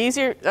an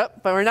easier,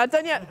 but we're not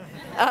done yet.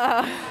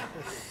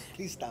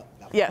 Please stop.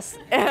 No. Yes.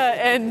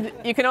 And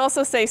you can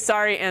also say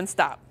sorry and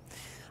stop,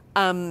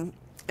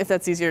 if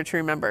that's easier to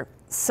remember.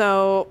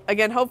 So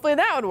again, hopefully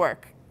that would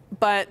work.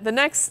 But the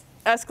next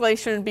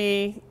escalation would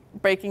be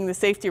breaking the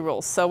safety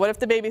rules. So what if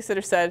the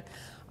babysitter said,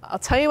 I'll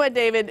tell you what,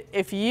 David,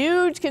 if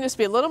you can just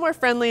be a little more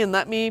friendly and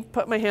let me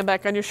put my hand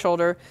back on your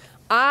shoulder,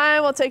 I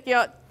will take you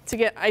out to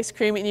get ice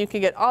cream, and you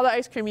can get all the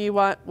ice cream you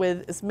want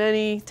with as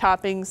many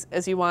toppings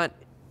as you want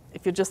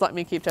if you just let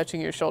me keep touching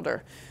your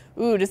shoulder.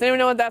 Ooh, does anyone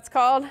know what that's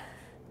called?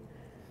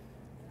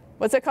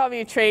 What's it called when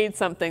you trade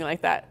something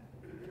like that?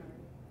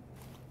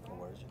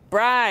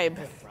 Bribe.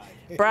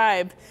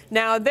 Bribe.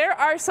 Now, there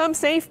are some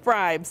safe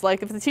bribes.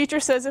 Like if the teacher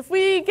says, if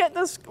we get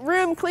this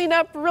room cleaned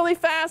up really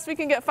fast, we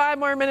can get 5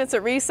 more minutes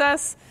at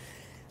recess.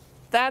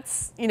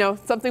 That's,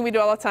 something we do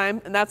all the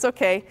time, and that's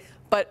okay.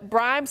 But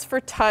bribes for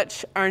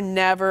touch are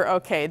never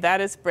okay. That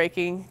is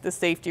breaking the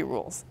safety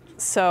rules.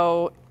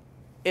 So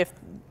if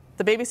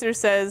the babysitter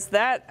says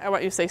that, I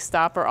want you to say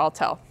stop or I'll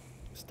tell.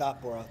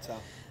 Stop or I'll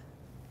tell.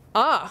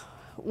 Ah,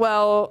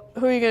 well,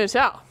 who are you going to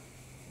tell?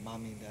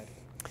 Mommy and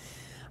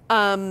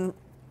daddy.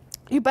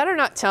 You better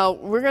not tell.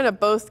 We're going to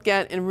both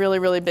get in really,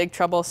 really big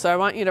trouble, so I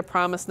want you to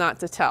promise not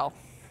to tell.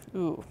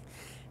 Ooh.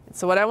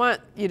 So what I want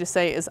you to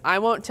say is, I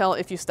won't tell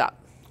if you stop.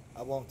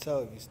 I won't tell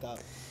if you stop.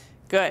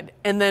 Good.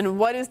 And then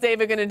what is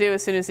David going to do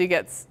as soon as he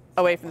gets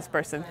away from this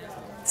person?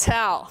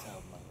 Tell.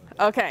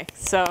 Okay,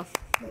 so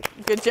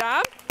good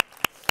job.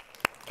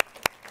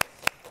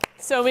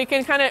 So we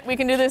can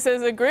do this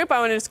as a group. I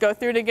want to just go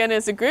through it again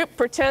as a group.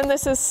 Pretend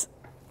this is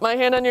my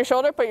hand on your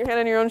shoulder. Put your hand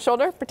on your own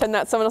shoulder. Pretend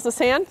that's someone else's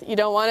hand. You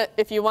don't want it.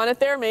 If you want it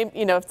there, maybe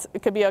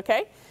it could be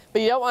okay.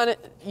 But you don't want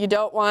it. You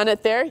don't want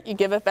it there. You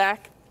give it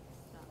back,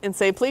 and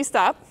say, "Please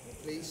stop."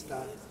 Please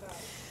stop.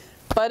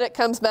 But it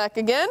comes back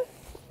again.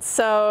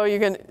 So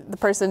the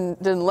person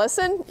didn't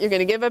listen. You're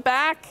going to give it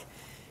back.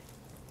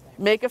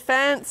 Make a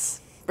fence.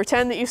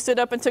 Pretend that you stood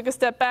up and took a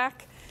step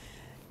back,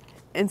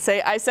 and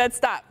say, "I said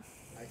stop."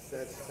 I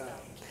said stop.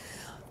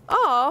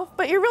 Oh,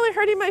 but you're really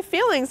hurting my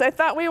feelings. I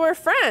thought we were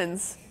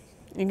friends.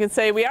 You can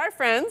say, "We are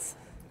friends."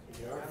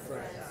 We are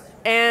friends.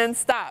 And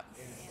stop.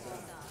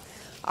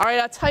 All right,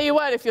 I'll tell you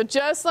what, if you'll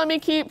just let me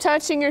keep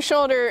touching your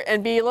shoulder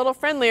and be a little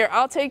friendlier,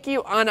 I'll take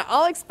you on an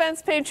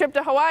all-expense-paid trip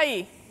to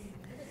Hawaii.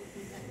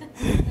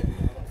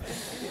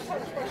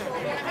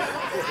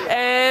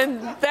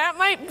 And that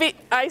might be,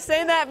 I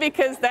say that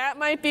because that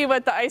might be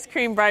what the ice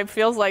cream bribe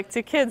feels like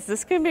to kids.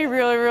 This can be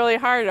really, really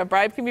hard. A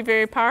bribe can be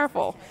very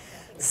powerful.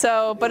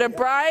 So, but a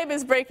bribe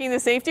is breaking the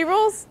safety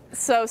rules.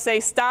 So say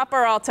stop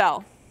or I'll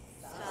tell.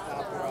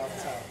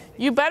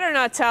 You better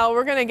not tell.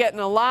 We're going to get in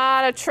a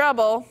lot of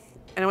trouble.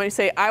 And I want you to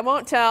say, "I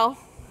won't tell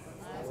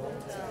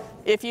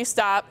if you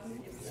stop."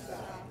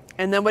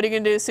 And then what are you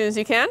going to do as soon as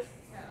you can?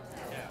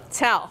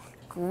 Tell.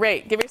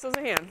 Great. Give yourselves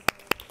a hand.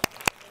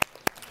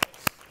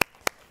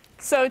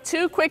 So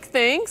 2 quick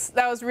things.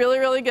 That was really,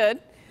 really good.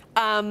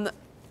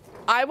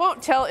 I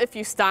won't tell if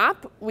you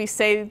stop. We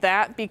say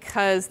that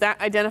because that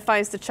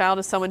identifies the child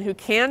as someone who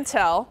can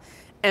tell.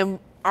 And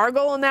our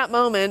goal in that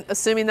moment,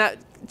 assuming that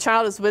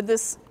child is with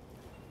this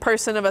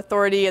person of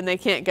authority and they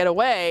can't get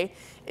away,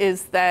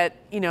 is that,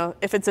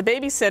 if it's a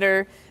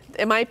babysitter,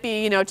 it might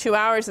be, 2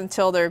 hours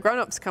until their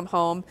grown-ups come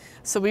home.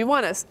 So we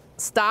want to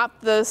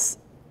stop this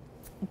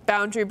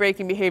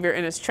boundary-breaking behavior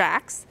in its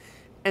tracks.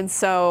 And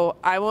so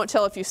I won't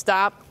tell if you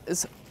stop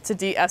is to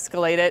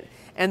de-escalate it.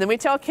 And then we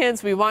tell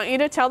kids, we want you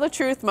to tell the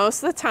truth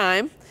most of the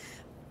time,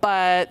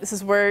 but this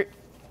is where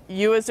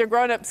you as their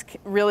grown-ups,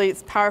 really,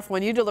 it's powerful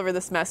when you deliver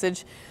this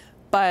message.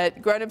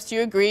 But grown-ups, do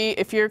you agree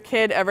if your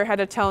kid ever had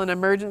to tell an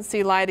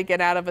emergency lie to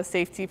get out of a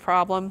safety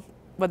problem,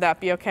 would that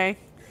be okay?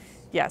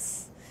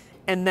 Yes.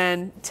 And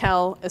then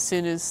tell as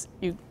soon as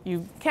you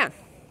can.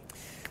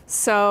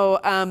 So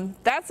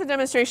that's a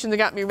demonstration that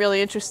got me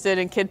really interested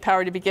in Kid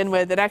Power to begin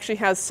with. It actually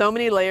has so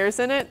many layers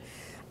in it.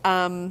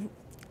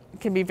 It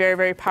can be very,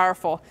 very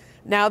powerful.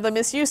 Now the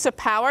misuse of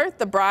power,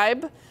 the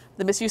bribe,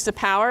 the misuse of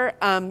power,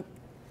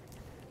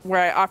 where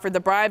I offered the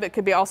bribe, it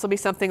could also be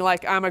something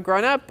like, "I'm a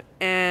grown-up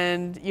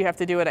and you have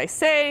to do what I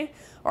say,"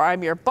 or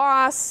 "I'm your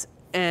boss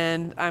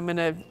and I'm going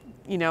to,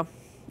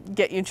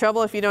 get you in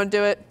trouble if you don't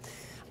do it."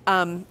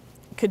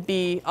 Could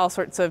be all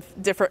sorts of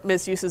different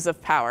misuses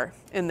of power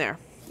in there.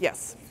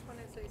 Yes. I just want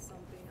to say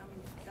something.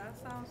 That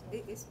sounds,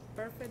 it's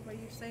perfect what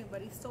you're saying,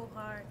 but it's so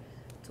hard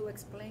to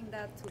explain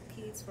that to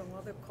kids from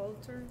other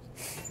cultures.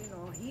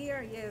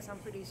 Here, yes, I'm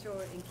pretty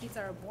sure, and kids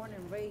are born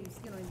and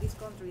raised, in this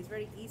country, it's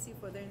very easy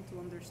for them to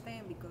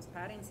understand because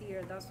parents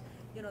here,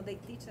 they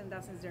teach them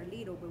that since they're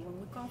little. But when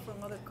we come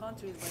from other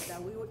countries like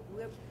that,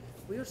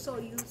 we're so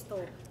used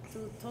to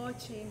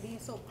touching, being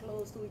so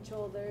close to each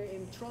other,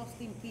 and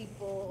trusting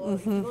people. Or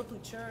if you go to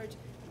church,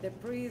 the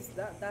priest,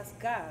 that's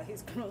God.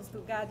 He's close to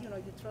God. You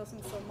trust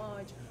him so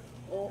much.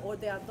 Or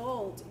the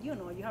adult, you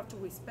have to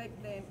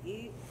respect them.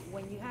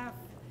 When you have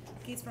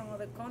kids from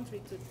other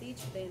countries, to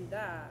teach them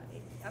that,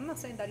 I'm not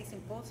saying that it's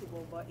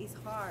impossible, but it's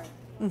hard,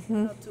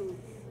 to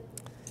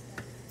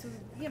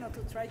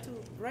try to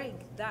break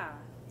that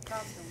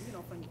custom,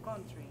 from your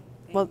country.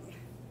 And well,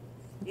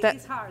 it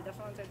is hard. That's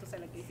what I'm trying to say.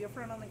 Like, if you're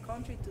from another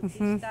country, to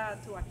teach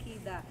that to a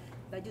kid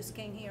that just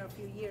came here a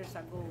few years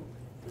ago,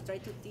 to try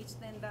to teach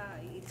them that,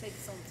 it takes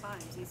some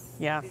time.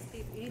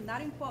 It's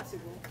not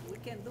impossible. We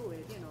can do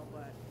it,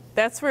 but.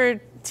 That's where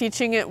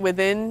teaching it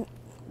within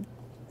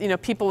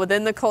people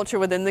within the culture,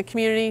 within the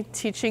community,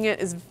 teaching it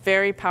is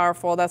very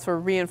powerful. That's where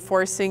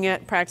reinforcing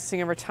it,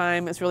 practicing over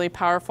time is really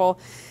powerful.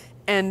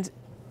 And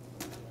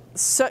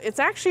so it's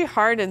actually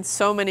hard in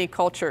so many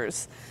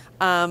cultures.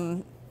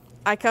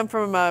 I come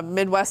from a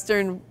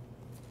Midwestern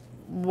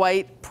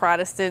white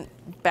Protestant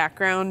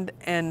background,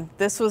 and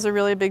this was a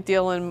really big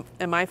deal in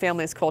my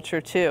family's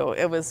culture too.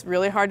 It was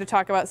really hard to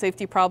talk about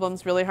safety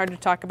problems, really hard to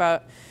talk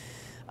about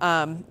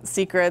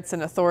secrets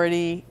and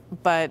authority,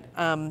 but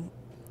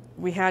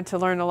we had to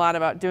learn a lot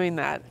about doing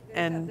that.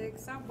 And the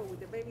example with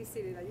the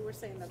babysitter that you were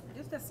saying, that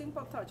just a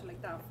simple touch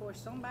like that for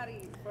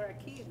somebody, for a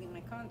kid in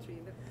my country,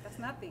 that's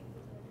nothing.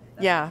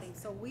 That's yeah. nothing.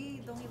 So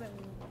we don't even,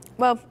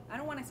 well, I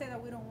don't want to say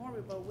that we don't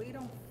worry, but we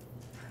don't,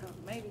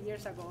 maybe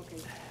years ago,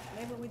 okay,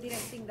 maybe we didn't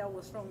think that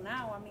was wrong.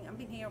 Now, I mean, I've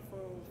been here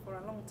for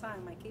a long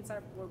time. My kids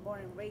were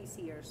born and raised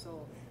here,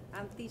 so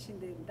I'm teaching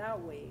them that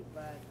way.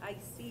 But I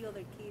see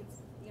other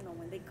kids,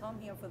 when they come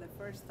here for the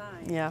first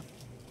time, yeah,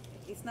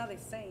 it's not the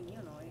same,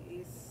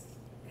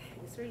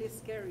 it's really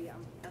scary.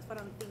 That's what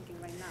I'm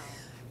thinking right now.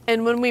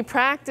 And when we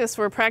practice,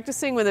 we're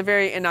practicing with a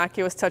very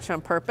innocuous touch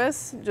on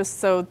purpose, just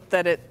so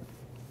that it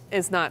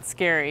is not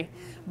scary.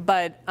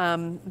 But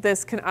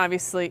this can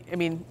obviously,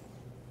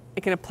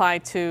 it can apply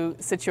to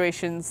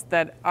situations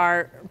that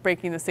are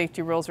breaking the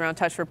safety rules around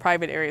touch for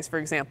private areas, for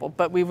example.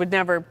 But we would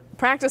never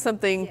practice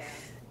something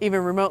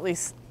even remotely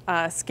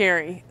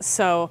scary.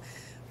 So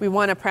we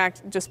want to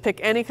just pick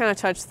any kind of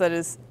touch that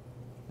is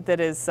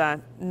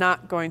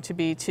not going to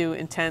be too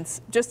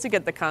intense, just to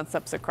get the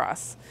concepts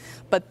across.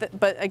 But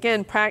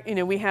again,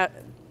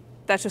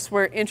 that's just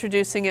where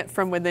introducing it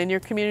from within your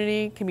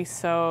community can be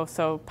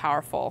so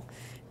powerful,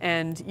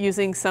 and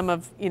using some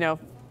of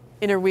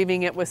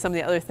interweaving it with some of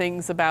the other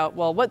things about,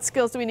 well, what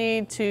skills do we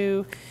need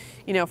to,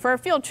 for a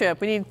field trip?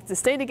 We need to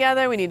stay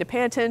together. We need to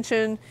pay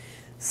attention.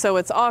 So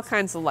it's all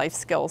kinds of life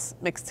skills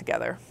mixed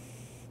together.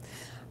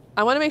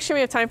 I want to make sure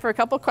we have time for a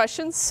couple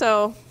questions.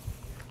 So.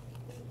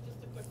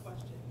 Just a quick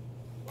question.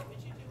 What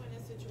would you do in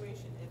a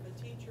situation if a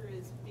teacher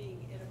is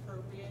being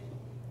inappropriate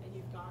and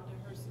you've gone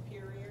to her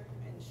superior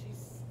and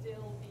she's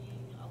still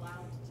being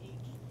allowed to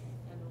teach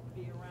and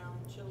be around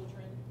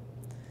children?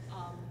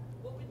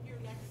 What would your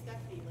next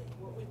step be? Like,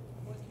 what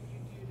can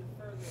you do to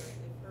further it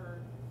if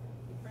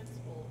the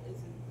principal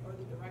isn't, or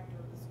the director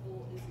of the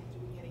school isn't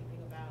doing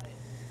anything about it?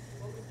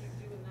 What would you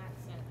do in that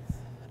sense?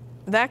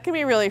 That can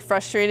be really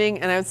frustrating,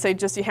 and I would say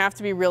just you have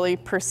to be really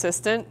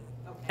persistent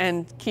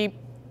and keep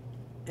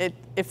it.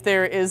 If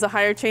there is a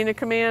higher chain of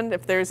command,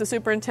 if there's a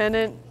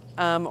superintendent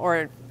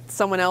or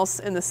someone else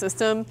in the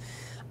system,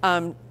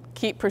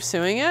 keep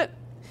pursuing it.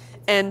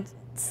 And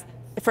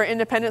for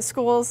independent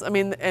schools,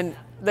 and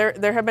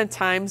there have been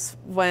times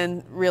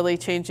when really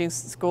changing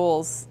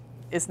schools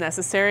is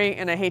necessary,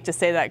 and I hate to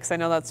say that because I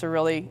know that's a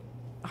really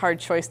hard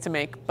choice to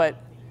make, but.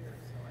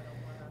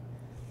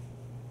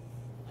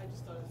 I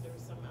just thought if there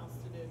was something else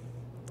to do,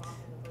 rock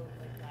in the boat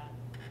like that.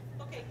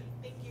 Okay,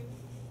 thank you.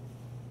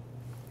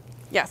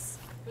 Yes.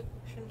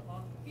 Question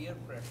on peer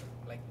pressure,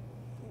 like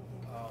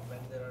when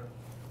there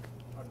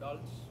are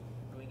adults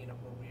doing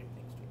inappropriate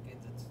things to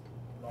kids, it's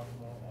a lot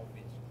more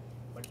obvious.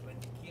 But when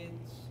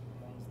kids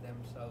amongst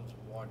themselves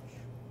watch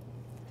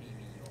TV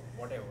or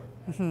whatever,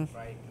 and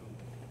try to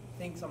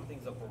think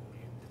something's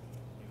appropriate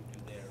due to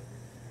their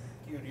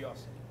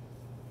curiosity,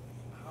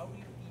 how do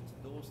you teach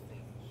those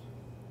things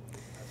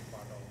as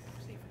part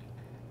of safety?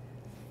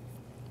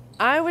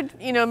 I would,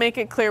 make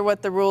it clear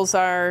what the rules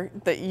are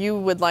that you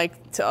would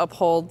like to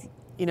uphold.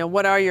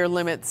 What are your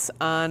limits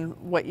on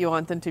what you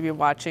want them to be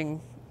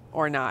watching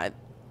or not,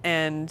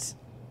 and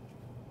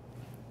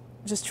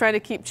just try to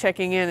keep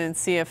checking in and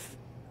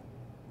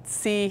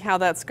see how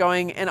that's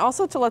going, and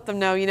also to let them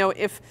know,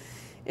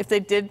 if they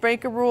did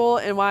break a rule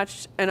and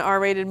watched an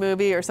R-rated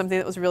movie or something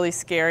that was really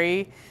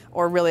scary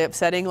or really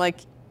upsetting, like,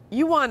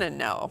 you want to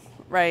know,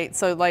 right?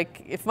 So,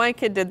 like, if my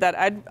kid did that,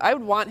 I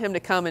would want him to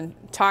come and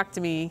talk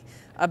to me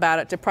about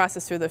it to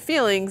process through the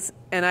feelings,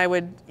 and I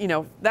would,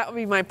 that would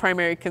be my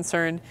primary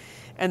concern.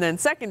 And then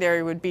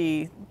secondary would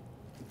be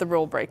the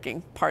rule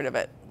breaking part of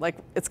it. Like,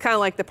 it's kind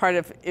of like the part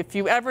of, if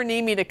you ever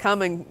need me to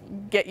come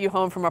and get you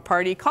home from a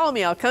party, call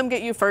me, I'll come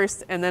get you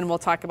first, and then we'll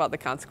talk about the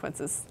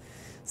consequences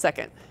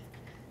second.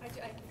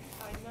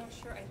 I'm not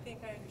sure, I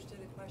think I understood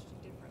the question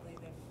differently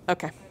than.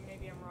 Okay.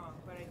 Maybe I'm wrong,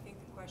 but I think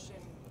the question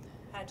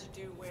had to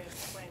do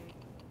with when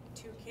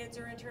two kids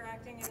are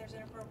interacting and there's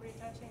inappropriate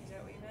touching, is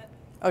that what you meant?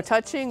 Oh,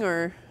 touching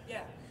or?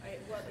 Yeah,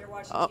 they're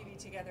watching TV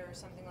together or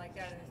something like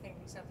that, and they're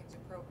thinking something's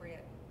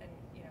appropriate, and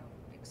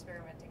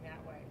experimenting that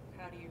way.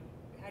 How do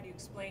you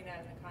explain that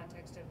in the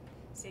context of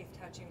safe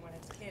touching when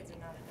it's kids and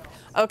not adults?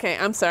 Okay,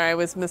 I'm sorry, I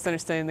was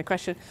misunderstanding the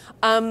question.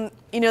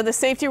 The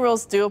safety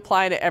rules do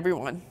apply to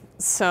everyone.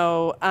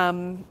 So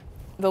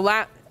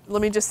let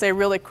me just say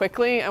really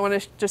quickly, I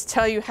want to just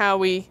tell you how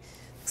because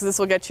this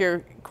will get to your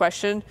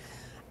question,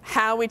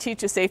 how we teach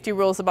the safety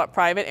rules about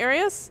private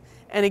areas.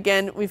 And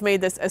again, we've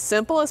made this as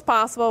simple as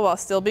possible while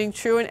still being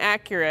true and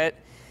accurate.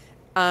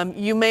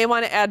 You may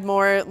want to add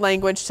more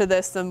language to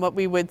this than what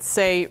we would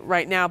say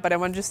right now, but I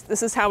want to just,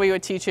 this is how we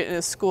would teach it in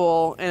a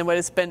school and what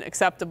has been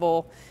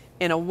acceptable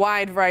in a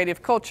wide variety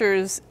of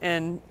cultures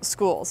and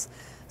schools.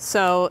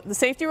 So the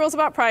safety rules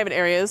about private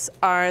areas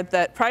are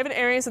that private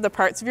areas are the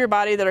parts of your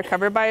body that are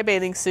covered by a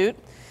bathing suit.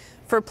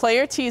 For play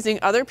or teasing,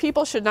 other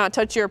people should not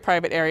touch your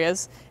private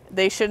areas.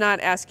 They should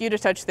not ask you to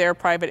touch their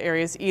private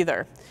areas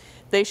either.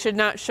 They should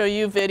not show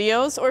you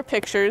videos or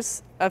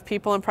pictures of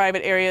people in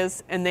private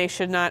areas, and they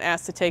should not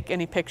ask to take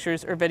any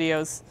pictures or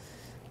videos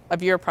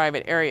of your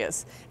private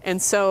areas.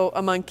 And so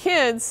among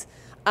kids,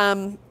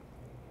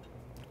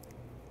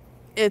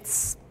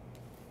 it's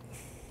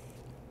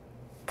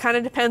kind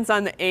of depends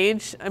on the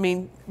age. I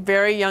mean,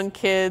 very young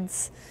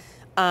kids,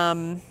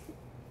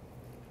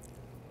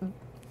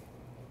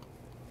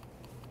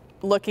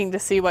 looking to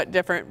see what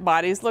different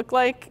bodies look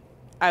like,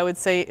 I would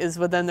say is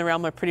within the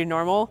realm of pretty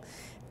normal.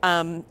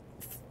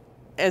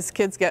 As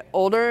kids get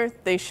older,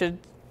 they should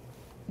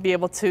be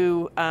able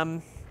to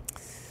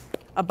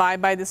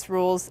abide by these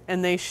rules,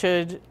 and they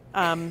should,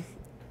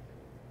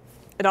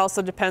 it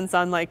also depends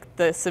on like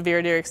the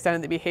severity or extent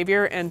of the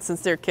behavior, and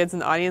since there are kids in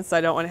the audience,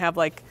 I don't want to have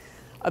like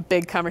a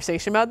big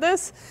conversation about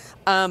this.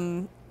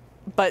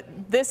 But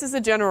this is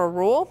a general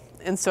rule,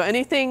 and so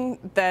anything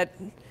that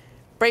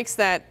breaks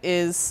that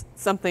is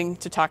something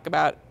to talk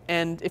about.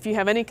 And if you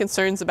have any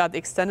concerns about the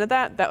extent of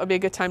that, that would be a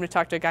good time to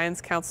talk to a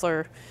guidance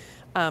counselor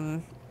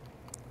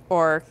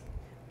or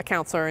a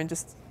counselor and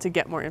just to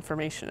get more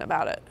information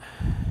about it.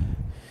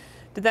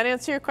 Did that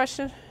answer your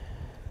question?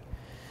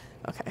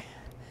 Okay.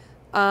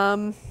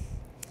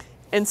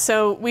 And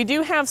so we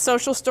do have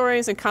social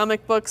stories and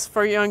comic books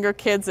for younger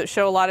kids that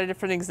show a lot of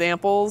different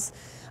examples.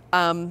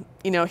 You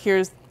know,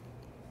 here's,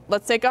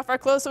 let's take off our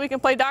clothes so we can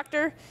play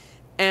doctor.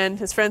 And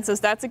his friend says,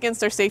 that's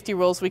against our safety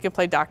rules. We can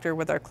play doctor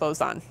with our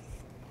clothes on.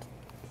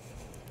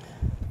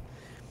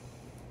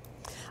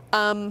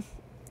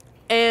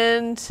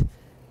 And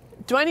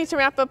do I need to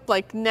wrap up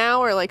like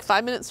now or like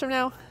 5 minutes from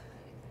now?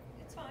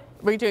 It's fine.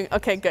 We're doing,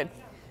 okay, good,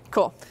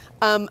 cool.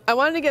 I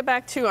wanted to get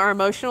back to our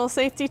emotional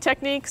safety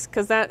techniques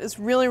because that is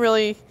really,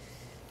 really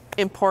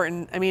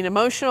important. I mean,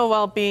 emotional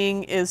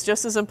well-being is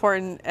just as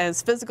important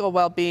as physical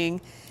well-being.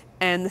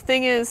 And the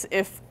thing is,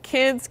 if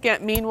kids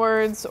get mean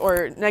words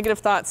or negative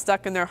thoughts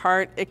stuck in their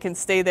heart, it can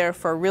stay there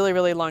for a really,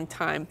 really long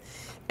time.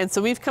 And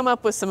so we've come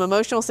up with some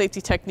emotional safety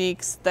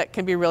techniques that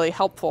can be really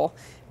helpful.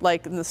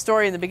 Like in the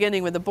story in the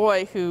beginning with the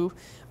boy who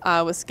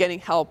was getting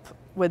help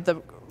with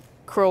the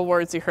cruel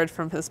words he heard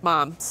from his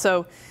mom.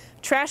 So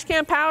trash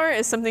can power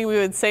is something we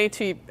would say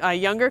to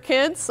younger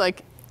kids,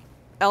 like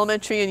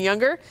elementary and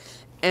younger.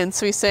 And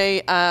so we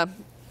say,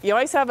 you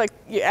always have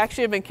you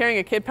actually have been carrying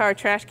a kid power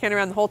trash can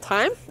around the whole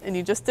time and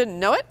you just didn't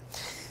know it.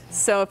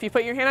 So if you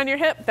put your hand on your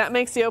hip, that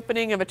makes the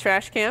opening of a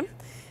trash can.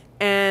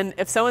 And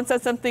if someone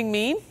says something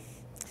mean,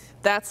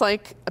 that's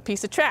like a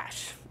piece of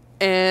trash.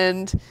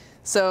 And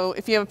so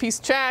if you have a piece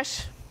of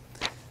trash,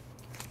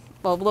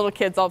 well, little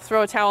kids, I'll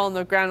throw a towel on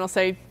the ground and I'll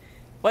say,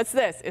 what's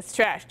this? It's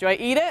trash. Do I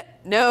eat it?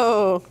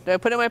 No. Do I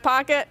put it in my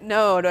pocket?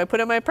 No. Do I put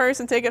it in my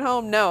purse and take it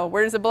home? No.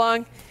 Where does it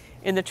belong?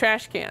 In the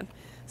trash can.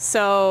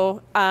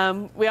 So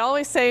we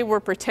always say we're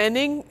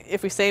pretending.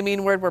 If we say a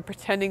mean word, we're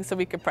pretending so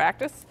we can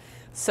practice.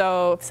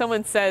 So if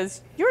someone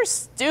says, you're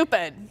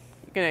stupid,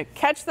 you're going to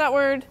catch that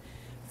word,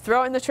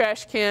 throw it in the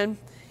trash can,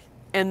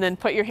 and then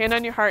put your hand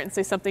on your heart and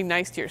say something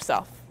nice to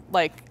yourself.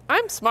 Like,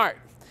 I'm smart,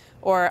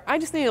 or I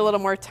just need a little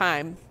more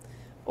time,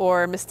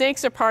 or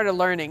mistakes are part of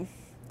learning.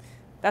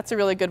 That's a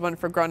really good one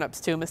for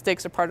grown-ups too.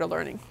 Mistakes are part of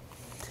learning.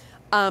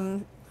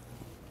 And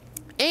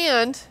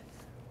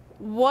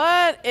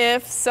what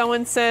if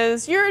someone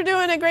says, you're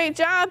doing a great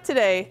job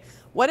today?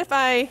 What if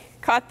I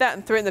caught that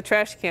and threw it in the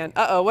trash can?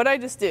 Uh-oh, what did I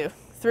just do?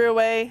 Threw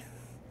away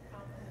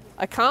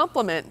a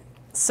compliment.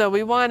 So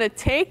we want to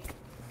take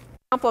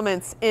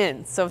compliments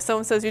in. So if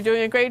someone says, you're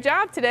doing a great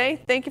job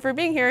today, thank you for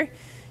being here,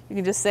 you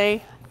can just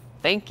say,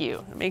 thank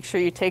you. Make sure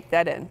you take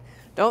that in.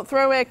 Don't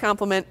throw away a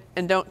compliment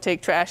and don't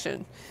take trash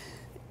in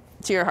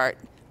to your heart.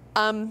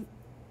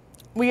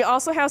 We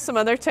also have some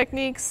other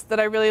techniques that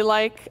I really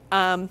like.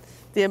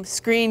 The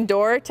screen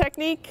door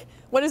technique.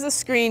 What does a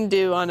screen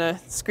do on a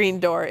screen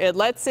door? It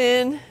lets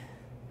in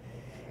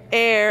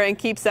air and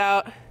keeps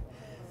out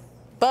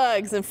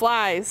bugs and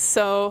flies.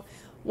 So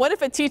what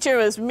if a teacher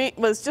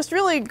was just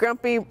really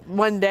grumpy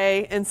one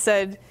day and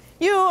said,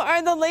 you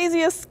are the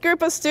laziest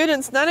group of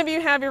students. None of you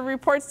have your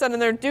reports done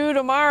and they're due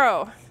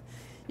tomorrow.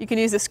 You can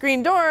use the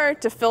screen door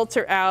to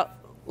filter out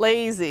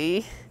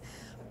lazy,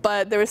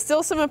 but there was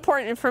still some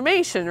important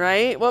information,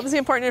 right? What was the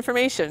important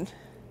information?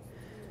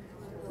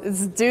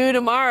 It's due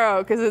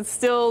tomorrow because it's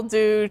still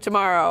due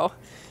tomorrow.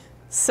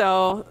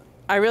 So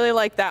I really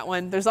like that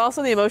one. There's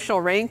also the emotional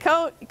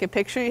raincoat. You can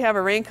picture you have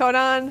a raincoat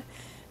on,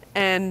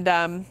 and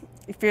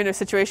if you're in a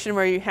situation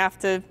where you have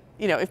to,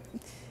 you know,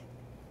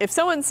 if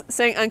someone's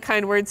saying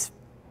unkind words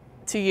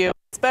to you,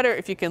 it's better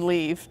if you can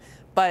leave.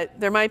 But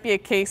there might be a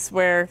case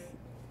where,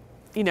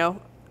 you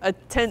know, a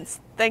tense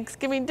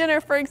Thanksgiving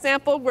dinner, for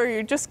example, where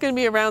you're just going to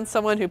be around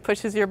someone who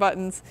pushes your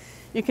buttons.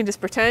 You can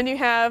just pretend you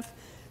have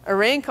a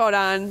raincoat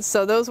on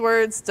so those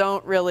words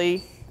don't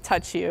really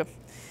touch you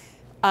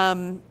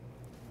and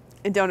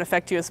don't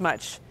affect you as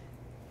much.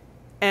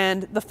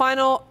 And the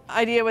final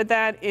idea with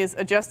that is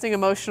adjusting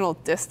emotional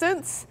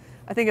distance.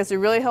 I think it's a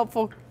really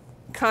helpful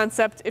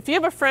concept. If you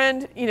have a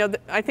friend, you know,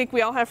 I think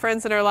we all have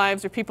friends in our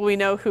lives or people we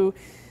know who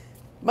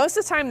most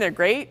of the time they're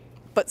great,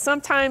 but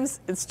sometimes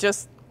it's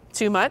just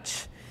too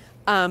much.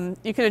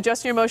 You can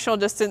adjust your emotional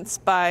distance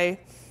by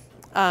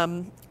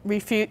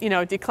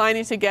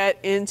declining to get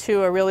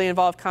into a really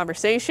involved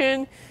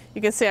conversation.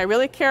 You can say, I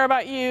really care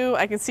about you.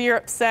 I can see you're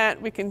upset.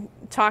 We can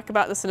talk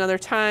about this another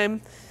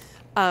time.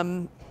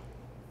 And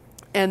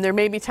there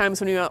may be times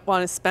when you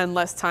want to spend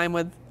less time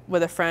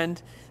with a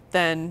friend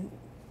than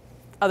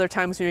other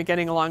times when you're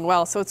getting along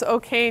well. So it's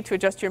okay to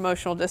adjust your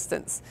emotional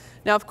distance.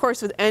 Now, of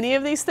course, with any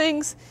of these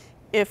things,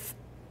 if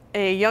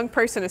a young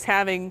person is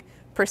having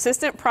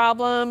persistent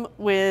problem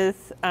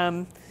with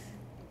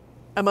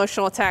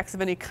emotional attacks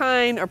of any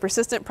kind or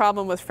persistent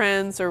problem with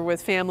friends or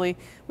with family,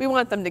 we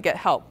want them to get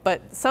help.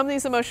 But some of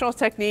these emotional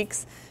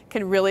techniques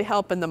can really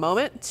help in the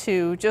moment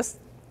to just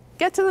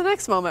get to the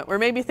next moment where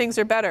maybe things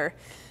are better.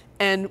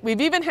 And we've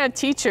even had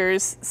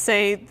teachers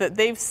say that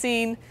they've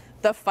seen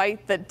the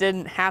fight that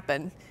didn't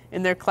happen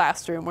in their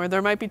classroom, where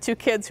there might be two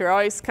kids who are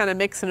always kind of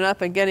mixing it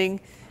up and getting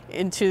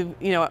into,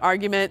 you know, an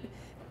argument,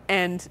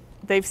 and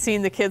they've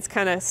seen the kids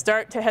kind of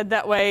start to head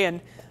that way,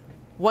 and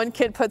one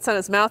kid puts on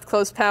his mouth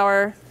closed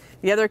power,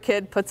 the other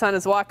kid puts on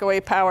his walk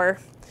away power,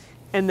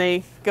 and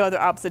they go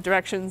the opposite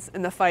directions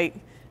and the fight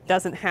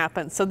doesn't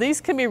happen. So these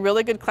can be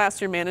really good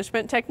classroom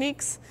management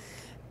techniques.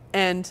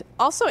 And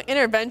also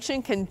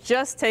intervention can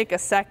just take a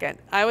second.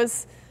 I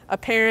was a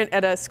parent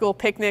at a school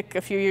picnic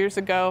a few years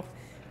ago.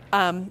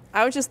 I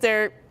was just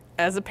there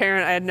as a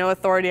parent. I had no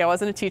authority. I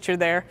wasn't a teacher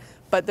there.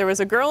 But there was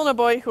a girl and a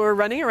boy who were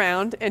running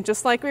around, and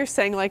just like we were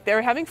saying, like they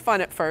were having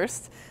fun at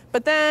first.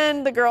 But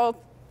then the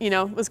girl, you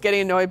know, was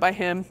getting annoyed by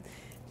him,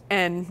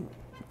 and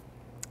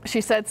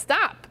she said,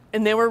 stop.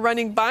 And they were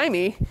running by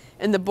me,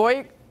 and the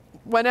boy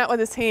went out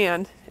with his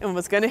hand and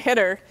was going to hit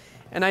her.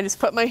 And I just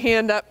put my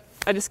hand up.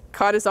 I just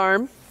caught his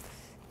arm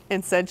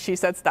and said, she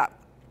said, stop.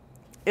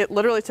 It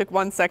literally took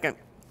 1 second,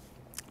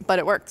 but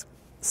it worked.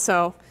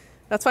 So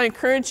that's why I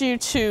encourage you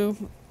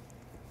to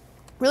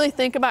really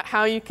think about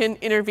how you can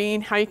intervene,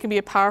 how you can be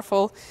a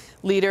powerful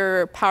leader,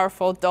 or a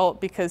powerful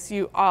adult, because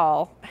you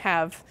all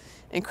have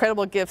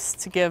incredible gifts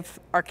to give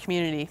our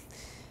community.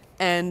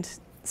 And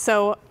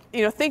so,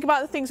 you know, think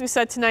about the things we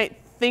said tonight.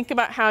 Think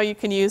about how you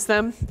can use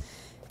them.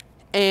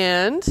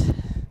 And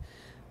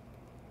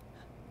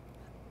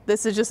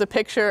this is just a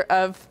picture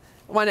of,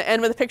 I want to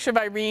end with a picture of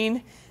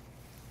Irene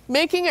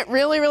making it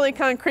really, really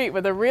concrete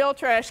with a real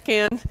trash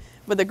can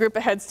with a group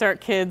of Head Start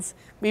kids.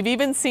 We've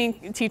even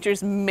seen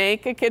teachers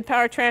make a Kid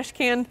Power trash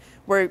can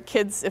where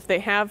kids, if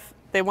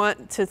they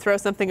want to throw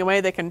something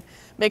away, they can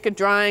make a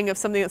drawing of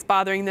something that's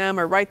bothering them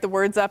or write the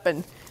words up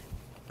and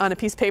on a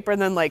piece of paper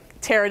and then like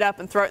tear it up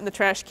and throw it in the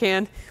trash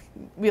can.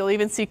 We'll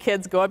even see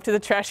kids go up to the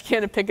trash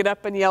can and pick it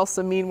up and yell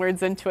some mean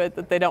words into it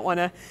that they don't want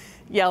to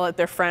yell at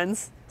their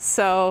friends.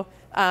 So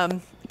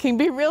it can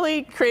be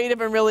really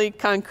creative and really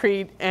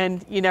concrete,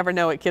 and you never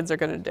know what kids are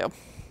going to do.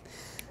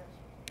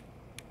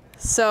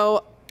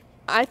 So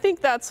I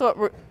think that's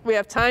what we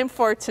have time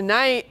for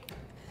tonight.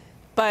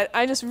 But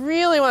I just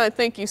really want to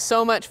thank you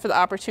so much for the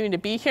opportunity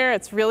to be here.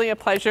 It's really a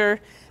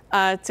pleasure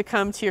to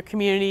come to your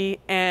community,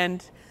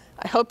 and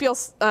I hope you'll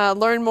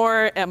learn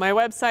more at my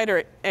website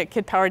or at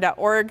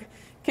kidpower.org.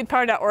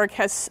 Kidpower.org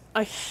has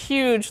a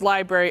huge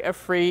library of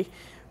free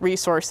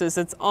resources.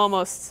 It's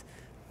almost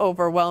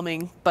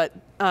overwhelming, but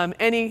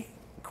any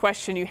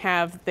question you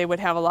have, they would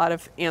have a lot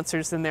of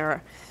answers in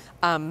there.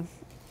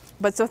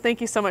 But so thank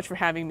you so much for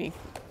having me.